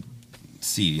kind of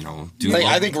see,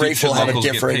 I think Rafe will have a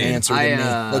different answer than me.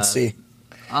 Let's see.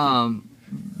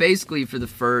 Basically, for the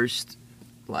first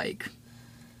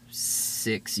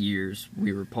 6 years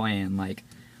we were playing,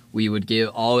 we would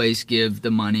always give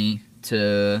the money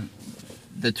to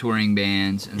the touring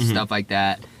bands and stuff like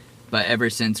that. But ever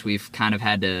since we've kind of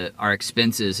our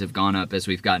expenses have gone up as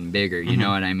we've gotten bigger, you know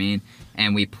what I mean?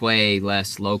 And we play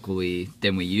less locally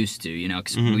than we used to,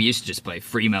 because we used to just play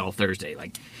Free Metal Thursday.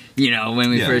 When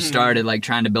we first started,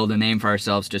 trying to build a name for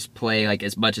ourselves, just play,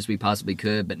 as much as we possibly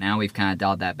could. But now we've kind of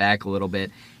dialed that back a little bit.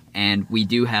 And we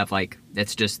do have,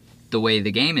 that's just the way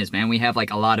the game is, man. We have,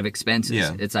 a lot of expenses.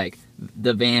 Yeah. It's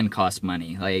the van costs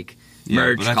money, merch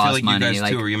but I costs feel money. You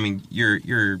guys, too,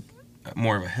 you're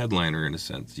more of a headliner in a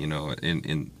sense,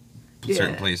 in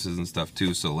certain places and stuff,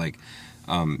 too. So,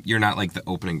 you're not the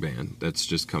opening band that's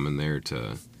just coming there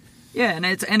to... Yeah, and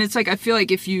it's I feel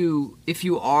like if you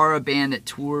are a band that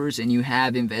tours and you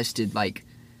have invested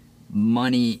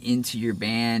money into your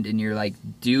band and you're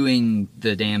doing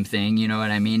the damn thing, you know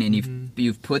what I mean, and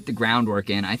you've put the groundwork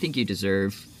in, I think you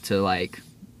deserve to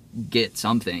get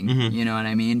something, you know what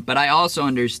I mean. But I also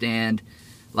understand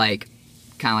kind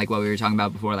of what we were talking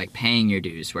about before, paying your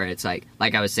dues, where it's like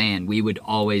I was saying, we would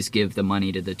always give the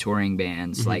money to the touring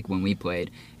bands when we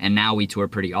played, and now we tour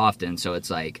pretty often, so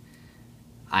it's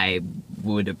I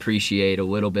would appreciate a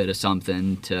little bit of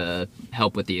something to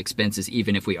help with the expenses,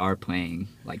 even if we are playing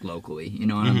locally. You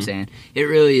know what I'm saying? It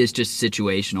really is just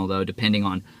situational, though, depending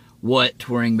on what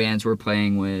touring bands we're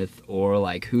playing with, or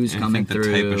who's coming through,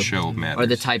 the type of show matters, or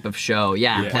the type of show.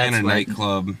 Yeah, playing a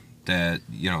nightclub that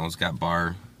has got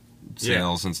bar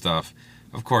sales and stuff.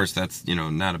 Of course, that's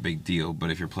not a big deal.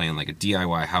 But if you're playing a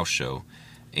DIY house show,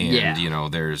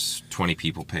 and there's 20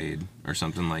 people paid or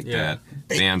something that.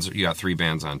 Bands, you got 3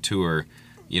 bands on tour.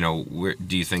 Where,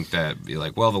 do you think that be the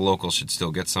locals should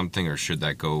still get something, or should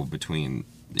that go between?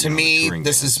 To me,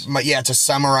 this is to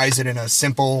summarize it in a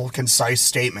simple, concise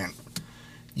statement.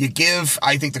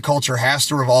 I think the culture has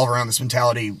to revolve around this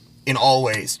mentality in all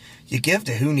ways. You give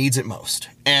to who needs it most,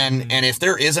 and if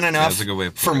there isn't enough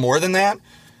for more than that,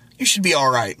 you should be all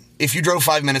right. If you drove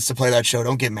 5 minutes to play that show,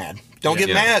 don't get mad. Don't get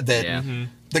mad that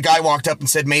the guy walked up and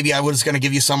said, maybe I was going to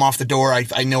give you some off the door.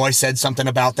 I know I said something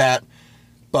about that,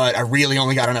 but I really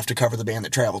only got enough to cover the band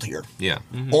that traveled here. Yeah.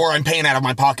 Or I'm paying out of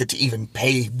my pocket to even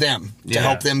pay them to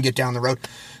help them get down the road.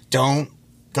 Don't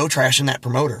go trashing that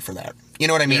promoter for that. You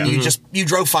know what I mean? You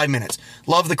drove 5 minutes.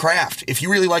 Love the craft. If you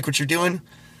really like what you're doing,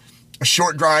 a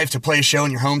short drive to play a show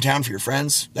in your hometown for your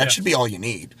friends, that should be all you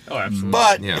need. Oh, absolutely.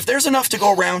 But if there's enough to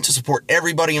go around to support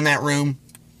everybody in that room,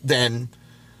 then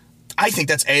I think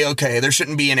that's A-okay. There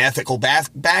shouldn't be an ethical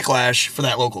backlash for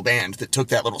that local band that took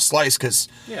that little slice, because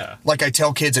like I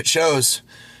tell kids at shows,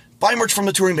 buy merch from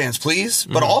the touring bands, please,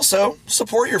 but also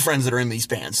support your friends that are in these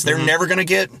bands. They're never going to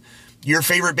get... Your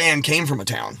favorite band came from a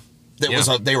town.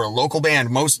 They were a local band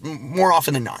more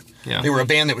often than not. Yeah. They were a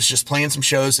band that was just playing some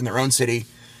shows in their own city,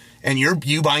 and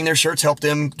you buying their shirts helped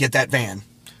them get that van.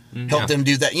 Help them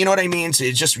do that. You know what I mean? So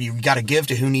it's just, you got to give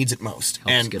to who needs it most.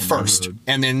 And first.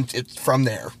 And then from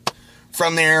there.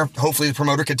 From there, hopefully the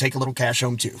promoter could take a little cash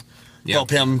home too. Help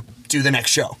him do the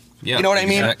next show. You know what I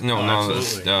mean? That's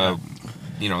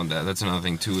another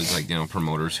thing too, is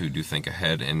promoters who do think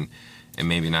ahead and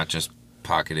maybe not just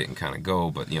pocket it and kind of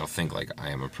go, but think I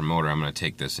am a promoter, I'm going to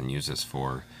take this and use this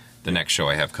for the next show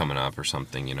I have coming up or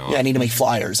something, Yeah, I need to make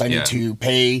flyers. I need to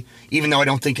pay, even though I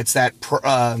don't think it's that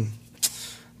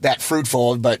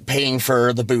fruitful, but paying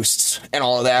for the boosts and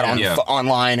all of that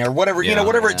online or whatever,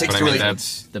 whatever it takes to really...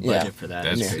 That's the budget for that.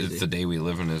 It's the day we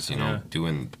live in, is,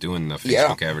 doing the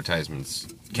Facebook advertisements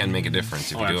can make a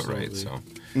difference if you do it right, so...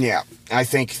 Yeah, I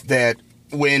think that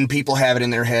when people have it in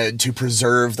their head to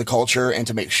preserve the culture and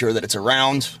to make sure that it's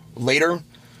around later,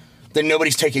 then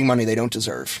nobody's taking money they don't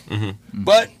deserve.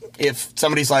 But if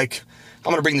somebody's like,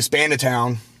 I'm going to bring this band to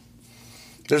town,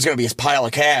 there's going to be a pile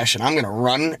of cash, and I'm going to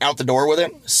run out the door with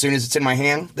it as soon as it's in my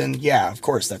hand, then yeah, of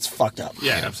course, that's fucked up.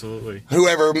 Yeah, absolutely.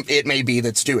 Whoever it may be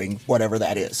that's doing whatever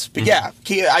that is. But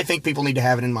I think people need to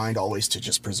have it in mind always to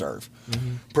just preserve.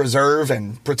 Preserve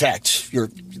and protect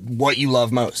what you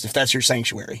love most. If that's your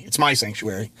sanctuary. It's my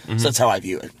sanctuary. So that's how I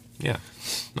view it. Yeah.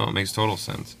 No, it makes total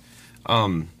sense.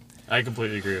 I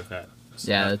completely agree with that.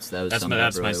 Yeah, that was that's summed my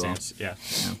up really well. stance. Yeah.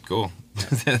 Cool.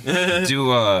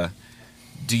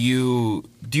 Do you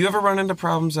ever run into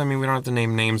problems? I mean, we don't have to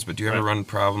name names, but do you ever run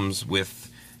problems with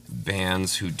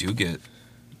bands who do get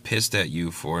pissed at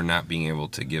you for not being able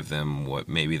to give them what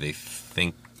maybe they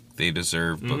think they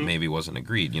deserve, but maybe wasn't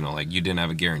agreed? You know, like you didn't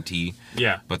have a guarantee.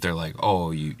 Yeah. But they're like,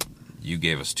 oh, you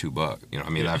gave us $2. You know, I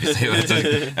mean, obviously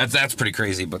that's pretty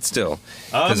crazy, but still,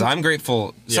 because I'm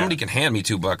grateful. Somebody can hand me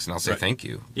 $2 and I'll say thank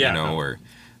you. Yeah. You know, or.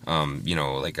 You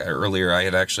know, like earlier I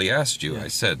had actually asked you, I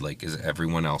said, like, is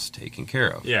everyone else taken care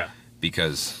of? Yeah.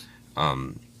 Because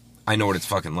I know what it's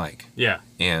fucking like. Yeah.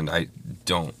 And I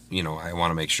don't, you know, I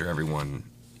want to make sure everyone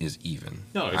is even.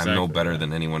 No, exactly. I'm no better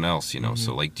than anyone else, you know.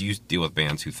 So, like, do you deal with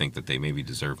bands who think that they maybe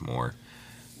deserve more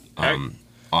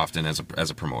often as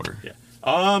a promoter? Yeah.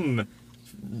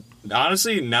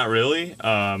 Honestly, not really.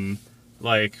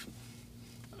 Like,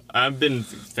 I've been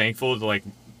thankful to, like,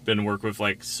 been work with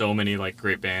like so many like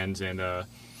great bands, and I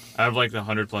have like the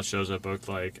 100+ shows I booked.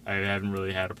 Like I haven't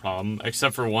really had a problem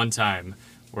except for one time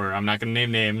where I'm not gonna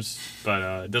name names,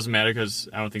 but it doesn't matter because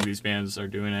I don't think these bands are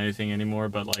doing anything anymore.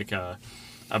 But like I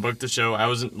booked the show. I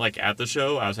wasn't like at the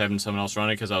show. I was having someone else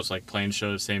run it because I was like playing the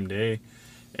show the same day,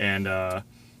 and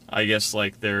I guess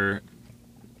like their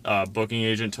booking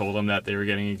agent told them that they were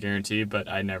getting a guarantee, but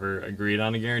I never agreed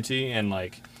on a guarantee, and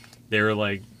like they were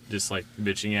like just like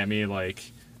bitching at me like,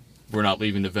 we're not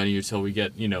leaving the venue till we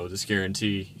get, you know, this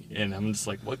guarantee. And I'm just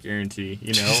like, what guarantee,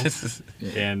 you know?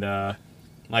 And,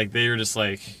 like, they were just,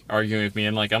 like, arguing with me.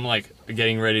 And, like, I'm, like,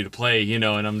 getting ready to play, you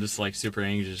know, and I'm just, like, super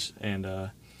anxious. And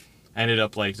I ended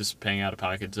up, like, just paying out of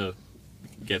pocket to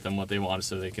get them what they wanted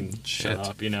so they can shut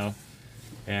up, you know?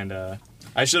 And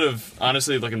I should have,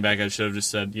 honestly, looking back, I should have just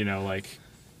said, you know, like,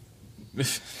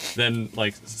 then,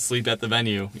 like, sleep at the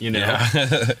venue, you know?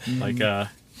 Yeah. Like,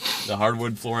 the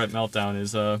hardwood floor at Meltdown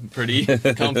is pretty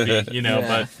comfy, you know,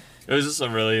 but it was just a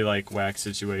really like whack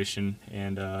situation,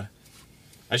 and I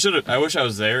wish I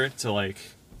was there to like,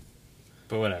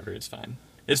 but whatever, it's fine.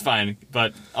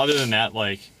 But other than that,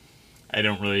 like, I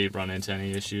don't really run into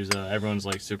any issues. Everyone's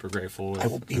like super grateful. I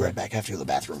will be right back after the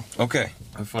bathroom. Okay.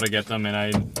 With what I get them, and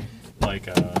I like.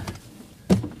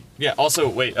 Yeah. Also,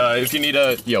 wait. If you need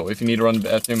to run the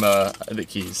bathroom, the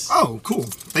keys. Oh, cool.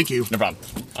 Thank you. No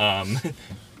problem.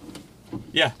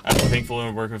 Yeah, I'm thankful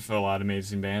to work with a lot of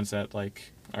amazing bands that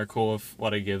like are cool with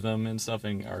what I give them and stuff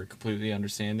and are completely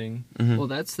understanding. Mm-hmm. Well,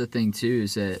 that's the thing too,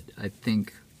 is that I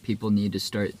think people need to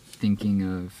start thinking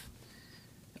of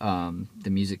the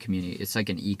music community. It's like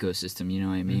an ecosystem, you know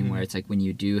what I mean? Where it's like when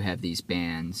you do have these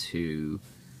bands who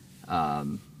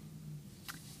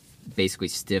basically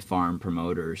stiff-arm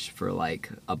promoters for like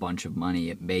a bunch of money,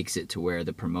 it makes it to where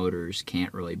the promoters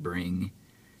can't really bring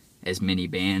as many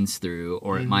bands through,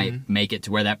 or it might make it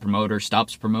to where that promoter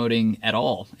stops promoting at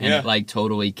all, and it like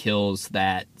totally kills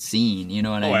that scene, you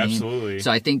know what I mean? Absolutely. So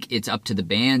I think it's up to the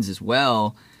bands as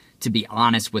well to be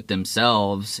honest with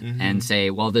themselves and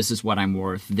say, well, this is what I'm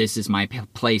worth, this is my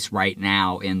place right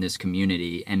now in this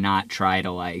community, and not try to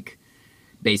like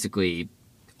basically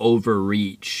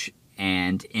overreach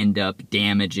and end up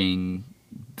damaging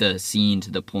the scene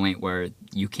to the point where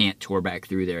you can't tour back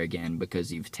through there again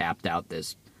because you've tapped out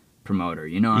this promoter,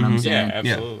 you know what I'm saying? Yeah,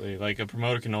 absolutely. Like a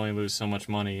promoter can only lose so much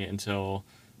money until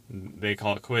they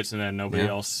call it quits, and then nobody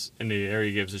else in the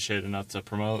area gives a shit enough to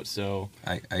promote. So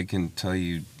I can tell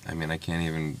you, I mean, I can't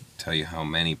even tell you how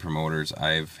many promoters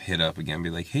I've hit up again, be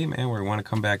like, hey man, we want to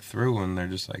come back through, and they're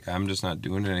just like, I'm just not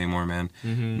doing it anymore, man.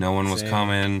 No one was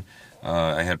coming.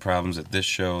 I had problems at this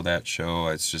show, that show.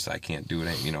 It's just I can't do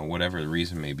it, you know, whatever the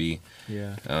reason may be.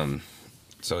 Yeah.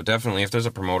 So definitely, if there's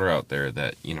a promoter out there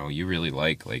that, you know, you really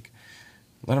like,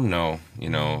 let them know, you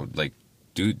know, like,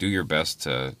 do your best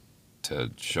to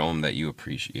show them that you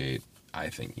appreciate, I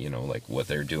think, you know, like, what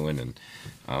they're doing,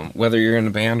 and whether you're in a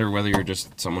band or whether you're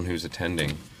just someone who's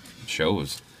attending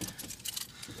shows.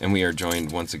 And we are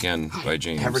joined once again by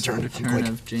James. Have returned. Return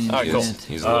of James. All right, cool. Bennett.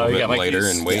 He's a little bit lighter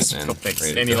in weight. Yes. And Cool, thanks.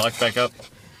 ready to And you go. locked back up?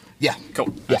 Yeah.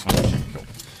 Cool. Yeah. Cool.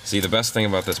 See, the best thing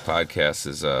about this podcast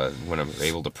is when I'm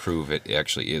able to prove it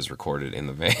actually is recorded in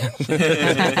the van.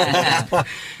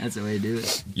 That's the way to do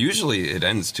it. Usually it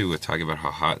ends, too, with talking about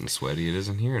how hot and sweaty it is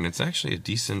in here, and it's actually a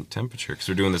decent temperature, because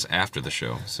we're doing this after the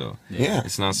show, so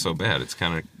it's not so bad. It's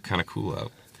kind of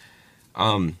cool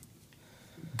out.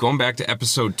 Going back to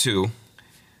episode 2,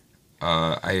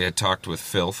 I had talked with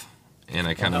Filth, and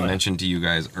I kind of mentioned to you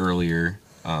guys earlier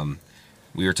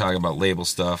we were talking about label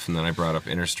stuff, and then I brought up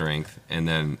Inner Strength, and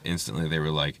then instantly they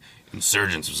were like,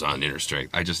 Insurgents was on Inner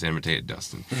Strength. I just imitated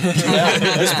Dustin.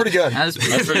 That's pretty good. That's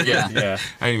That's pretty good. Yeah.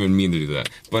 I didn't even mean to do that.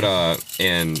 But,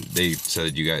 and they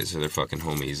said you guys are their fucking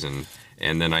homies,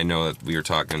 and then I know that we were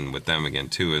talking with them again,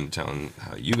 too, and telling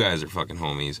how you guys are fucking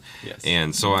homies. Yes.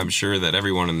 And so I'm sure that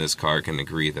everyone in this car can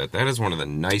agree that that is one of the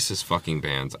nicest fucking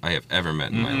bands I have ever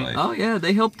met in my life. Oh yeah,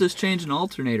 they helped us change an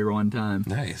alternator one time.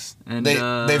 Nice. And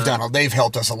They've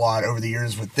helped us a lot over the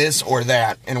years with this or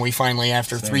that, and we finally,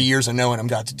 after 3 years of knowing them,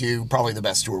 got to do probably the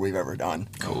best tour we've ever done.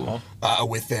 Cool.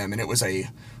 With them, and it was a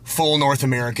full North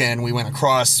American. We went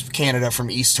across Canada from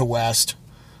east to west,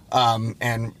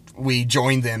 and we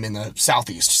joined them in the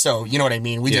southeast. So you know what I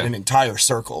mean. We did an entire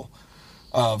circle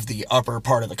of the upper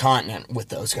part of the continent with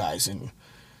those guys, and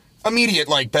immediate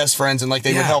like best friends, and like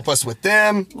they would help us with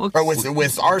them or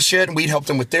with our shit, and we'd help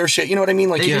them with their shit. You know what I mean?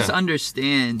 Like they just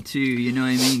understand too. You know what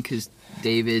I mean? Because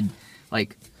David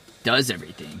like does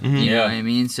everything. You know what I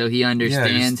mean? So he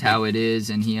understands how it is,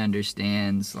 and he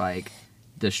understands like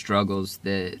the struggles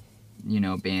that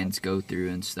bands go through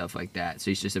and stuff like that.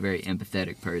 So he's just a very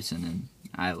empathetic person, and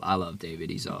I love David.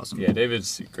 He's awesome. Yeah,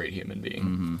 David's a great human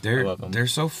being. I love him. They're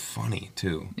so funny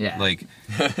too. Yeah. Like,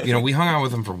 we hung out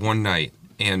with them for one night,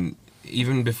 and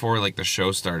even before like the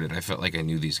show started, I felt like I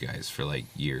knew these guys for like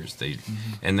years.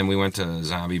 And then we went to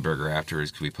Zombie Burger afterwards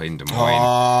because we played in Des Moines.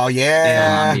 oh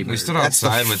yeah, We stood that's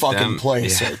outside the with fucking them.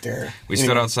 place Yeah. right there. We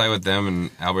stood outside with them and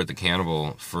Albert the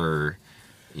Cannibal for,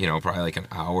 probably like an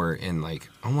hour, and like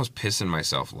almost pissing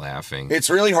myself laughing. It's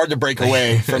really hard to break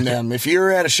away from them. If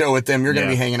you're at a show with them, you're going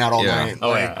to be hanging out all night.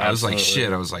 Oh, Like, yeah. I was like, Absolutely.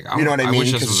 shit. I was like, You know what I mean?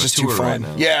 wish Because this it's was just a too tour fun.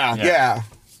 right now. Yeah.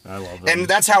 I love them. And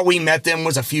that's how we met them,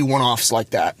 was a few one-offs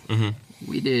like that.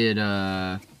 We did.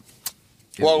 Well,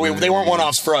 they weren't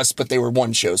one-offs for us, but they were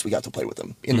one shows we got to play with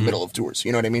them in the middle of tours.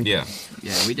 You know what I mean? Yeah.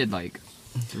 Yeah, we did like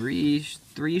three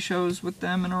shows with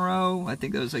them in a row. I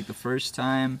think that was like the first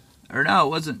time. Or no, it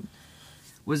wasn't.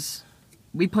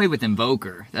 We played with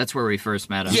Invoker. That's where we first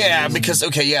met them. Yeah, because,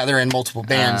 they're in multiple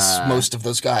bands, most of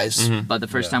those guys. But the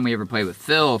first time we ever played with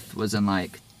Filth was in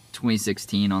like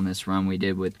 2016 on this run we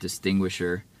did with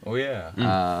Distinguisher. Oh, yeah.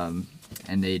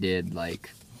 And they did like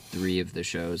 3 of the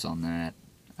shows on that.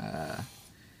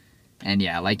 And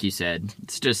yeah, like you said,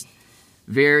 it's just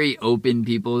very open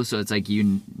people, so it's like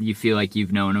you feel like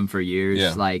you've known them for years.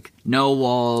 Yeah. Like no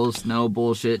walls, no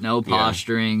bullshit, no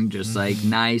posturing, just like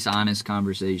nice, honest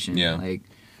conversation. Yeah. Like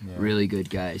really good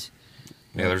guys.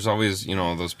 Yeah, there's always,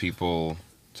 those people.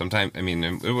 Sometimes, I mean,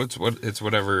 it's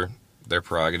whatever their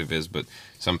prerogative is, but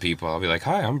some people, I'll be like,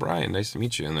 "Hi, I'm Brian. Nice to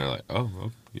meet you," and they're like,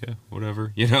 "Oh, yeah,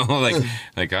 whatever." Like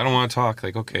I don't want to talk.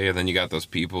 Like, okay, and then you got those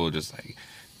people who just like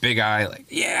big eye, like,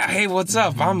 "Yeah, hey, what's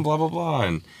up? I'm blah blah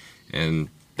blah," and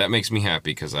that makes me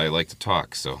happy because I like to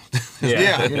talk. So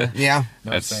Yeah.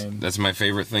 No, same. that's my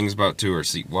favorite things about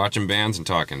tours: watching bands and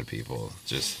talking to people,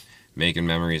 just making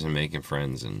memories and making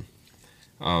friends.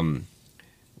 And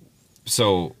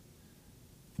so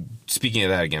speaking of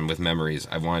that again with memories,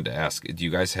 I wanted to ask, do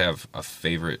you guys have a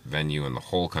favorite venue in the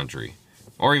whole country,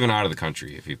 or even out of the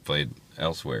country if you've played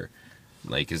elsewhere?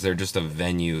 Like, is there just a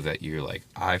venue that you're like,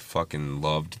 I fucking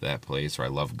loved that place, or I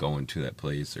love going to that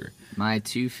place? Or My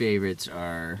 2 favorites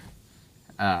are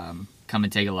Come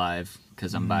and Take It Live,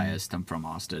 because I'm biased. I'm from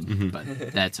Austin,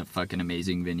 but that's a fucking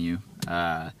amazing venue.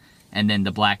 And then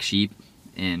the Black Sheep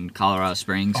in Colorado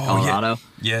Springs, Colorado.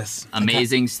 yes,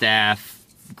 Amazing staff,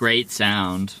 great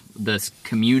sound. The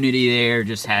community there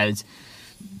just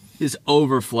is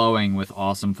overflowing with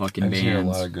awesome fucking I've bands. heard a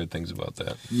lot of good things about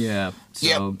that. Yeah.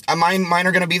 So Mine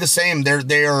are going to be the same.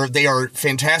 They are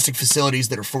fantastic facilities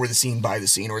that are for the scene, by the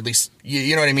scene, or at least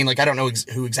you know what I mean. Like, I don't know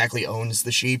who exactly owns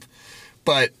the Sheep,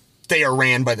 but they are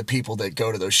ran by the people that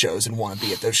go to those shows and want to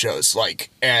be at those shows. Like,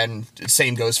 and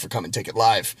same goes for Come and Take It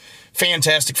Live.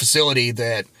 Fantastic facility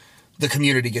that the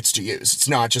community gets to use. It's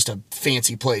not just a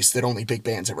fancy place that only big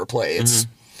bands ever play. It's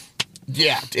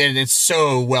and it's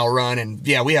so well run. And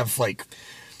yeah, we have like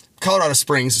Colorado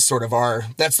Springs is sort of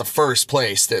that's the first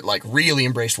place that like really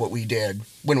embraced what we did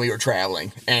when we were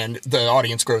traveling, and the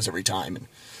audience grows every time. And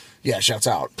yeah, shouts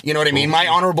out. You know what I mean? My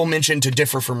honorable mention to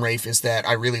differ from Rafe is that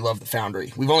I really love the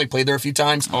Foundry. We've only played there a few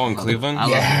times. Oh, in Cleveland? I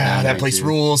love the Foundry, that place too.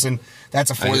 rules, and that's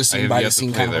a for the scene, by the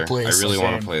scene kind of a place. I really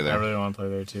want to Same. play there. I really want to play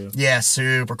there, too. Yeah,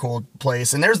 super cool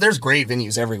place. And there's great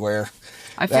venues everywhere.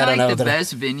 I feel I don't know like the that I-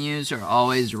 best venues are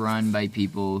always run by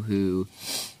people who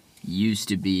used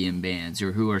to be in bands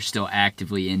or who are still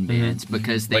actively in bands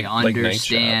because they Like Night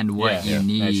understand Shop. what Yeah,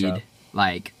 you Night Shop. need,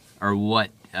 like, or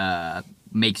what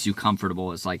makes you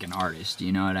comfortable as like an artist.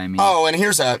 You know what I mean? Oh, and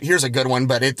here's a good one,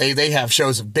 but they have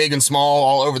shows big and small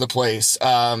all over the place.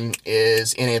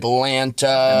 Is in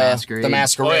Atlanta. The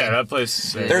Masquerade. Oh yeah, that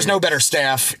place. There's no better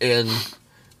staff in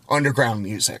underground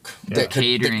music. Yeah.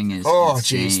 Catering is Oh,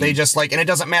 insane. jeez, they just like, and it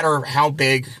doesn't matter how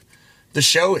big the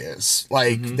show is.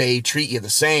 Like they treat you the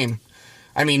same.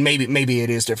 I mean, maybe it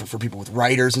is different for people with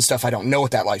writers and stuff. I don't know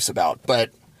what that life's about, but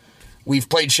we've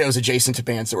played shows adjacent to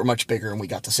bands that were much bigger, and we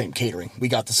got the same catering. We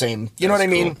got the same, you know what I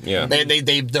mean? Cool. Yeah.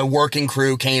 The working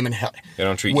crew came and They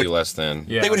don't treat you less than.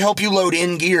 Yeah. they would help you load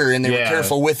in gear, and they were Yeah.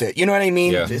 careful with it. You know what I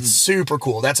mean? Yeah. It's super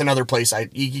cool. That's another place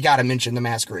you got to mention the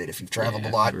Masquerade if you've traveled a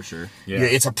lot. for sure. Yeah.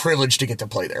 It's a privilege to get to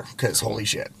play there because holy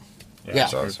shit. Yeah.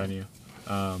 It's a great venue.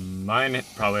 Mine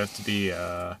probably have to be,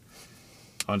 I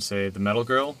would say, the Metal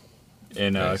Grill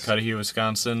in Nice. Cudahy,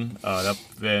 Wisconsin. That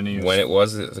venue. When it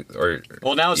was, or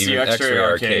Well, now it's the even X-Ray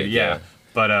Arcade, yeah. yeah.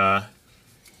 But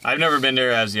I've never been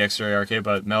there as the X-Ray Arcade,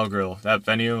 but Metal Grill, that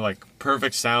venue, like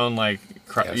perfect sound, like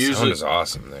Yeah, sound is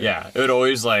awesome there. yeah, it would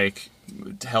always like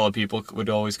hella people would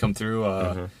always come through.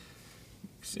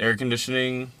 Air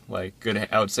conditioning, like good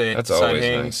outside That's side always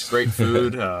hangs, nice. great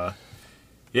food.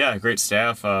 Yeah, great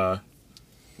staff.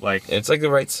 Like It's like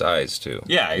the right size too.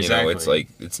 Yeah, You know, exactly. it's like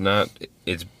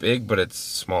it's big, but it's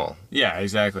small. yeah,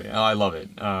 exactly. Oh, I love it.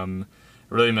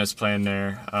 Really miss playing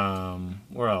there.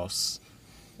 Where else?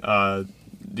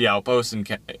 The Outpost in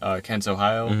Kent,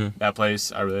 Ohio. That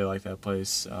place, I really like that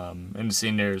place. And the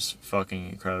scene there is fucking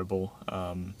incredible.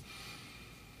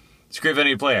 It's a great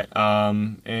venue to play at.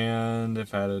 And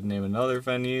if I had to name another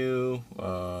venue,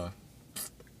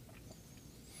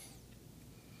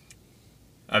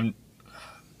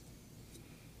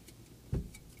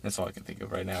 that's all I can think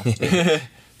of right now.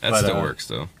 That But, still works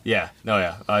though. Yeah,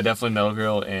 definitely Metal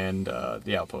Grill and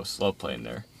the Outpost. Love playing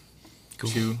there. Cool.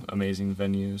 Two amazing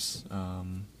venues.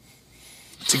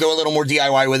 To go a little more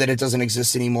DIY with it, it doesn't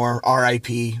exist anymore.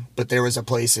 RIP. But there was a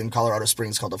place in Colorado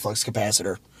Springs called the Flux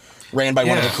Capacitor, ran by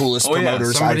one of the Yeah. coolest Oh, yeah.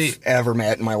 promoters Somebody- I've ever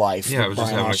met in my life. Yeah, I was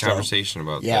just Brian having Ostro. a conversation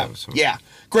about Yeah, that. So- yeah,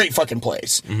 great fucking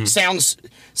place.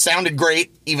 Sounded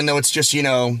great, even though it's just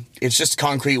it's just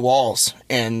concrete walls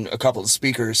and a couple of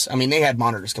speakers. I mean, they had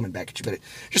monitors coming back at you, but it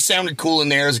just sounded cool in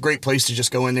there. It was a great place to just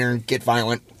go in there and get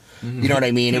violent. You know what I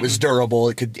mean? It was durable.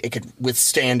 It could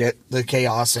withstand the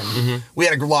chaos, and we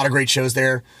had a lot of great shows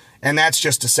there. And that's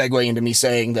just a segue into me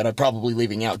saying that I'm probably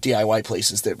leaving out DIY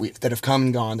places that have come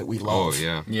and gone that we love. Oh,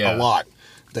 yeah. Yeah. a lot.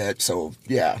 Yeah. you Swing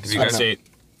guys- I don't know. State.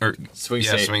 Or, Swing yeah,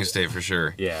 State. Swing State for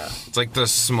sure. Yeah. It's like the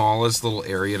smallest little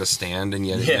area to stand, and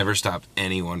yet it Yeah. never stopped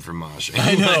anyone from moshing.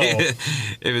 I know.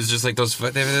 It was just like they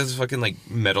have those fucking like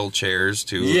metal chairs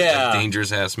too. Yeah. Like,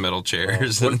 dangerous ass metal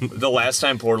chairs. When- the last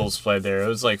time Portals played there, it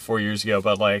was like 4 years ago,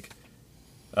 but like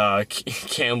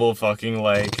Campbell fucking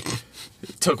like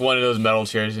took one of those metal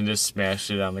chairs and just smashed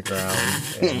it on the ground,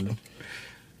 and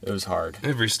it was hard.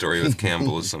 Every story with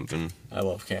Campbell is something I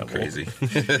love Campbell. crazy.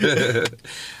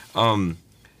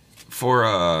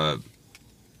 For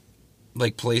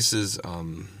like places,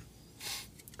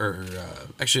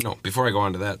 actually no. Before I go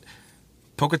on to that,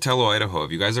 Pocatello, Idaho.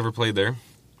 Have you guys ever played there?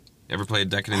 Ever played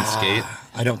Decadent Skate?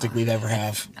 I don't think we've ever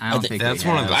have. I don't think that's we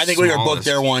one of have. the I think we were booked smallest.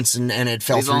 there once and it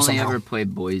fell We've through only somehow. ever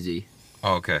played Boise.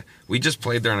 Oh, okay. We just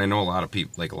played there, and I know a lot of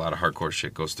people, like a lot of hardcore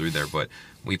shit goes through there. But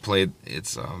we played.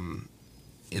 It's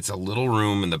a little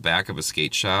room in the back of a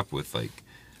skate shop with like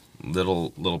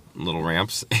little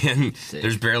ramps, and Sick.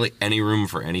 there's barely any room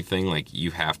for anything. Like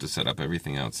you have to set up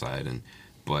everything outside,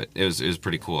 but it was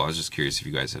pretty cool. I was just curious if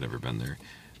you guys had ever been there.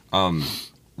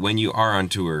 When you are on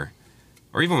tour,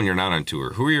 or even when you're not on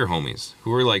tour, who are your homies?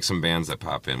 Who are like some bands that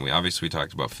pop in? We obviously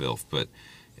talked about Filth, but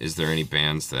is there any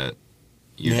bands that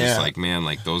you're just Yeah. like, man,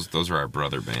 like those are our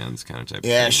brother bands kind of type?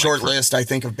 Yeah, of thing. short Like, for- list, I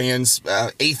think, of bands.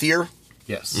 Eighth Year,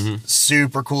 Yes.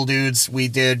 super cool dudes.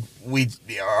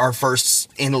 Our first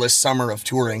endless summer of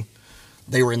touring.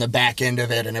 They were in the back end of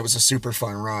it, and it was a super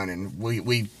fun run. And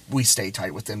we stay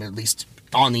tight with them. At least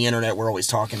on the internet, we're always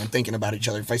talking and thinking about each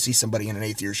other. If I see somebody in an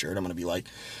Eighth Year shirt, I'm gonna be like,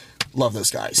 love those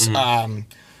guys.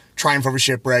 Triumph Over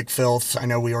Shipwreck, Filth. I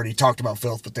know we already talked about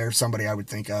Filth, but they're somebody I would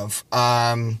think of.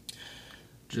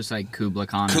 Just like Kubla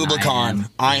Khan. Kubla and Khan.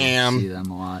 I Am. See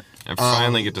them a lot. I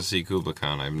finally get to see Kubla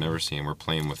Khan. I've never seen him. We're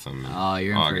playing with them. In Oh,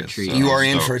 you're in for a August, treat. so You I'm are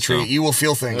in stoked. for a treat. So You will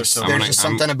feel things. So- There's I'm just gonna-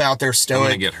 something about their I'm gonna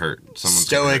stoic, get hurt. Someone's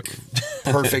gonna hurt stoic,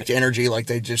 me. perfect energy. Like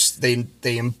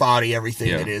they embody everything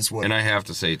Yeah. it is. What And I have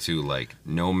to say too, like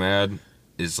Nomad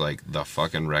is like the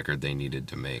fucking record they needed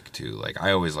to make too. Like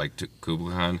I always liked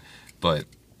Kubla Khan, but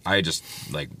I just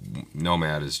like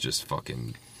Nomad is just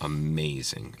fucking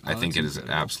amazing. I think it's it is an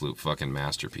incredible. absolute fucking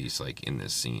masterpiece, like in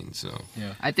this scene. So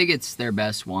Yeah. I think it's their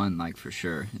best one, like for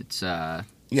sure. It's Yeah,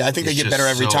 I think they It's get better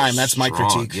just every so time. That's my strong.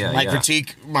 critique. Yeah, my yeah.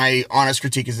 critique, my honest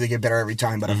critique is they get better every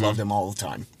time, but I've loved them all the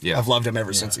time. Yeah. I've loved them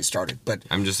ever since they started. But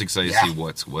I'm just excited Yeah. to see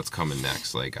what's coming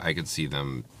next. Like I could see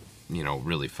them,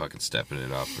 really fucking stepping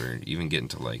it up, or even getting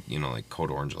to like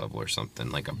Code Orange level or something.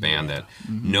 Like a band that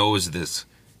knows this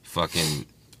fucking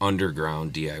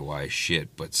underground DIY shit,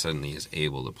 but suddenly is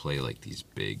able to play like these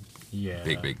big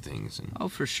things. And oh,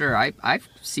 for sure. I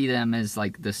see them as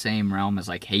like the same realm as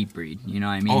like Hatebreed. You know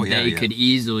what I mean? Oh, yeah, they yeah. could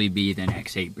easily be the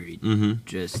next Hatebreed.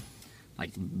 Just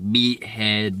like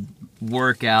meathead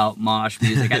workout mosh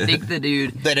music. I think the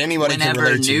dude that anybody can whenever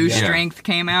relate to. New Yeah. Strength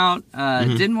came out,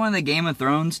 didn't one of the Game of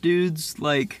Thrones dudes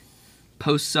like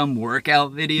post some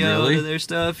workout video Really? to their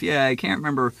stuff? Yeah, I can't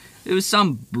remember. It was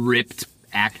some ripped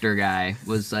actor guy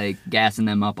was like gassing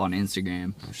them up on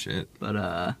Instagram. oh shit,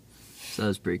 But so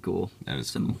that's pretty cool. that is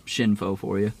Some cool. shinfo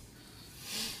for you.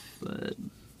 But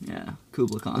yeah,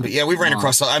 Kubla Khan. But yeah, we ran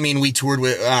across. I mean, we toured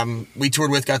with,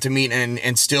 got to meet,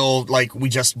 and still like we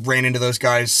just ran into those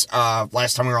guys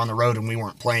last time we were on the road, and we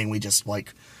weren't playing. We just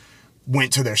like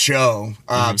went to their show.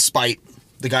 Spite,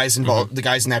 the guys involved, the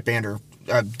guys in that band are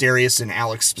Darius and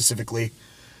Alex specifically.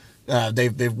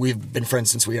 We've been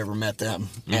friends since we ever met them,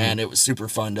 and it was super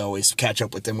fun to always catch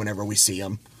up with them whenever we see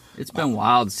them. It's been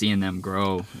wild seeing them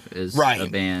grow as Right. a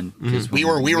band. 'Cause We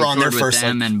were on their toured with first,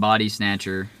 them like- and Body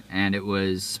Snatcher, and it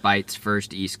was Spite's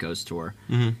first East Coast tour,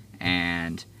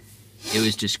 and it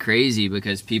was just crazy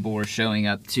because people were showing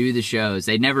up to the shows.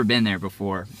 They'd never been there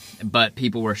before, but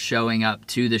people were showing up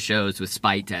to the shows with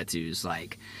Spite tattoos,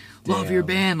 like love your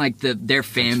band. Like their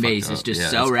fan fucked base is up. just Yeah,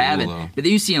 so that's cool, rabid. though. But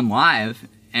then you see them live,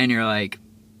 and you're like,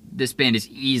 this band is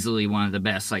easily one of the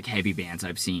best like heavy bands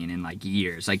I've seen in like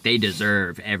years. Like they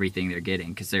deserve everything they're getting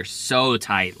because they're so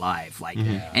tight live. Like,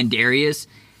 and Darius,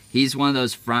 he's one of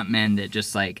those frontmen that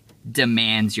just like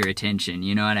demands your attention.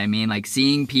 You know what I mean? Like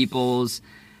seeing people's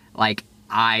like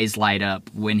eyes light up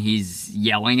when he's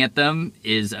yelling at them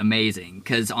is amazing.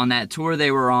 Because on that tour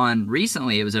they were on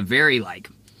recently, it was a very like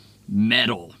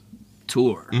metal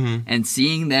tour, and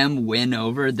seeing them win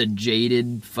over the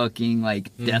jaded fucking like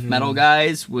death metal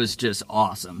guys was just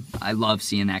awesome. I love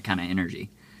seeing that kind of energy.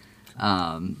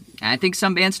 And I think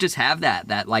some bands just have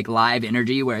that like live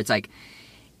energy where it's like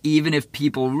even if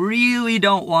people really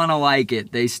don't want to like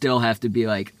it, they still have to be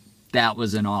like, that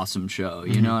was an awesome show.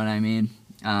 You know what I mean?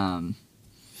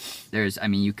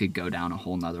 You could go down a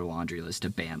whole nother laundry list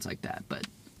of bands like that, but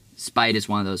Spite is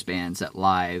one of those bands that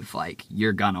live, like,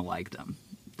 you're gonna like them.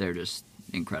 They're just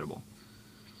incredible.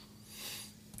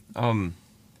 I'm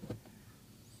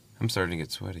starting to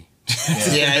get sweaty.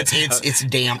 Yeah, it's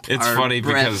damp. It's Our funny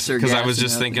breaths are because I was gassing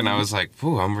just up. thinking, I was like,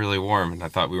 "Ooh, I'm really warm," and I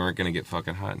thought we weren't gonna get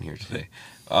fucking hot in here today.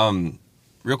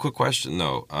 Real quick question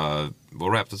though. We'll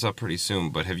wrap this up pretty soon,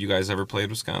 but have you guys ever played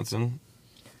Wisconsin?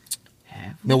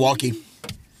 Milwaukee.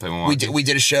 Play Milwaukee? We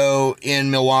did a show in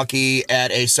Milwaukee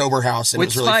at a sober house, and With it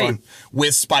was really Spite. fun.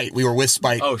 With Spite, we were with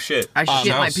Spite. Oh shit. I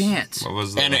shit my House? pants. What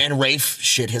was the? And Rafe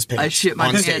shit his pants. I shit my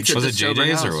on pants stage. at was the it sober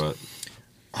JJ's or house. what?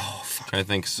 Oh fuck. I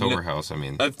think sober house. I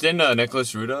mean, Didn't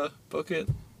Nicholas Ruda book it?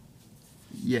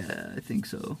 Yeah, I think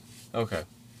so. Okay.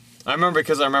 I remember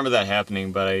that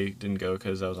happening, but I didn't go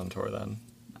because I was on tour then.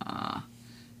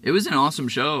 It was an awesome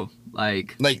show.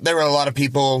 Like, Like there were a lot of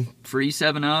people. free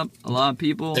 7-Up, a lot of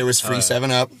people. There was free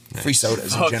 7-Up, free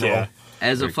sodas in Fuck general. yeah.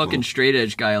 As a Very fucking cool. straight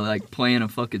edge guy, like playing a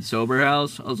fucking sober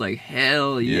house, I was like,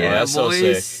 hell yeah, that's so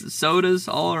boys. sick. Sodas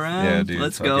all around. Yeah, dude,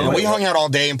 Let's fucking- go. And we hung out all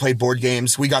day and played board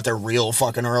games. We got there real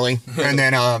fucking early. And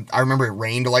then I remember it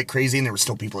rained like crazy and there were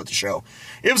still people at the show.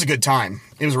 It was a good time.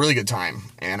 It was a really good time.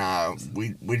 And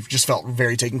we just felt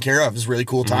very taken care of. It was a really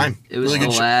cool time. It was really the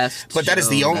good show. last But that is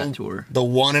the show of only that tour. the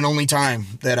one and only time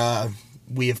that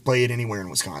we have played anywhere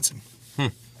in Wisconsin.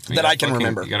 You that gotta I can fucking-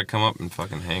 remember. You got to come up and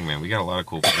fucking hang, man. We got a lot of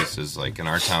cool places. Like in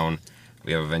our town,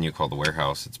 we have a venue called the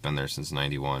Warehouse. It's been there since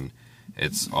 '91.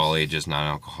 It's all ages,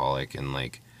 non-alcoholic, and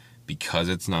like because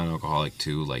it's non-alcoholic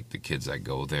too, like the kids that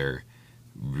go there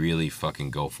really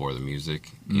fucking go for the music.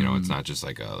 You know, it's not just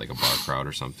like a bar crowd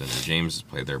or something. And James has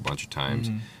played there a bunch of times.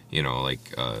 You know,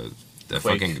 like that Quake.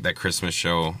 fucking that Christmas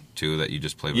show too that you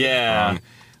just played with. Yeah. Ron.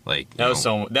 Like That was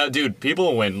dude,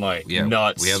 people went like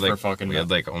nuts we had like, for fucking. We had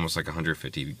like almost like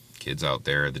 150 kids out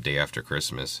there the day after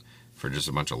Christmas for just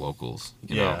a bunch of locals.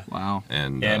 You Yeah. know? Wow.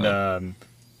 And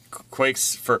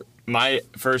Quake's for my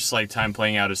first like time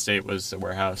playing out of state was the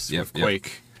Warehouse Yep, with yep.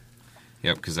 Quake.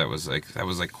 yep, because that was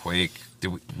like Quake.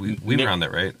 Did we were on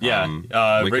that, right? Yeah,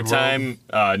 Wicked Rig Time,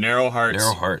 Narrow Hearts,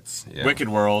 World? Narrow Hearts. Yeah. Wicked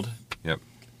World. Yep.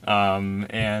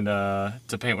 and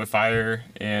To Paint with Fire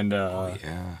and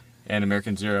Yeah. and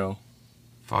American Zero.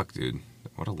 Fuck, dude.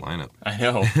 What a lineup. I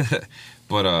know.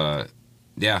 But,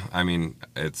 yeah, I mean,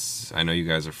 I know you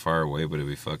guys are far away, but it'd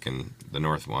be fucking, the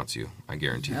North wants you. I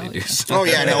guarantee Hell they do. yeah. So. Oh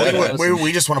yeah, no,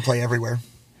 we just want to play everywhere.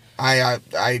 I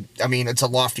mean, it's a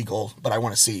lofty goal, but I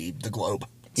want to see the globe.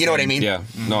 You know what I mean? Yeah,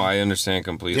 no, I understand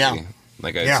completely. Yeah.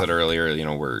 Like I Yeah. said earlier, you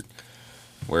know,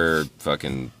 we're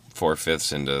fucking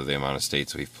 4/5 into the amount of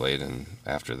states we've played, and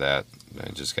after that, I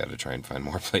just got to try and find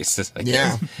more places. I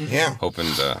Yeah, guess. yeah.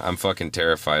 Hoping to. I'm fucking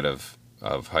terrified of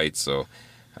heights, so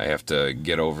I have to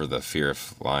get over the fear of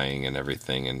flying and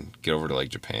everything, and get over to like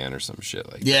Japan or some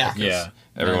shit like Yeah. that. 'Cause Yeah.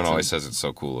 Everyone That's always says it's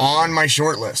so cool. On my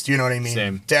short list, you know what I mean?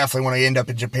 Same. Definitely want to end up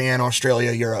in Japan,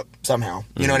 Australia, Europe somehow.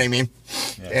 You know what I mean?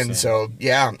 Yeah, And same. so,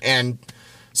 yeah, and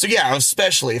so yeah,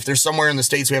 especially if there's somewhere in the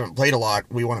States we haven't played a lot,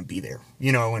 we want to be there.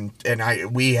 You know,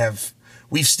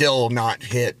 we've still not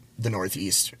hit the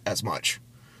Northeast as much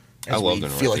as I love we the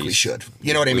feel like we Northeast. should.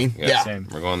 You know what I mean? Yeah. Same.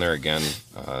 We're going there again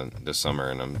this summer,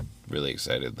 and I'm really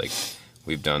excited. Like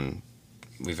we've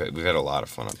had a lot of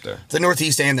fun up there. The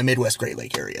Northeast and the Midwest Great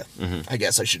Lake area. I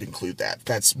guess I should include that.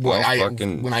 That's Well, what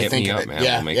fucking when I hit think me of up, it. man.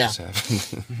 Yeah, We'll make yeah. this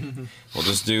happen. We'll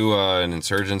just do an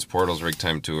Insurgents Portals Rig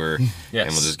Time tour, Yes.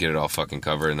 and we'll just get it all fucking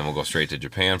covered, and then we'll go straight to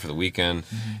Japan for the weekend.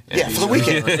 And Yeah, for the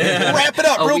weekend. Wrap it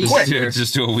up A real week. quick.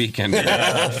 just do a weekend.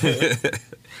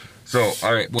 So,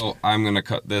 all right, well, I'm going to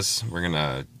cut this. We're going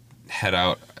to head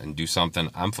out and do something.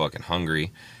 I'm fucking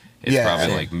hungry. It's Yeah.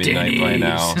 probably like midnight by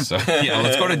now. So, yeah,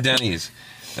 let's go to Denny's.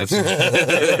 That's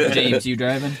James, you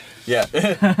driving? Yeah.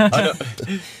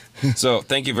 So,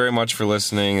 thank you very much for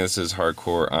listening. This is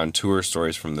Hardcore on Tour,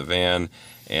 Stories from the Van,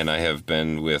 and I have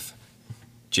been with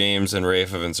James and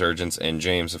Rafe of Insurgents and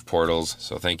James of Portals.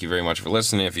 So, thank you very much for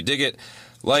listening. If you dig it,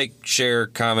 like, share,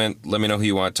 comment, let me know who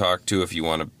you want to talk to, if you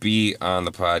want to be on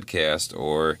the podcast,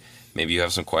 or maybe you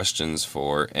have some questions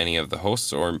for any of the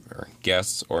hosts or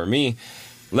guests or me.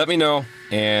 Let me know,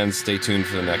 and stay tuned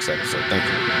for the next episode. Thank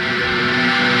you.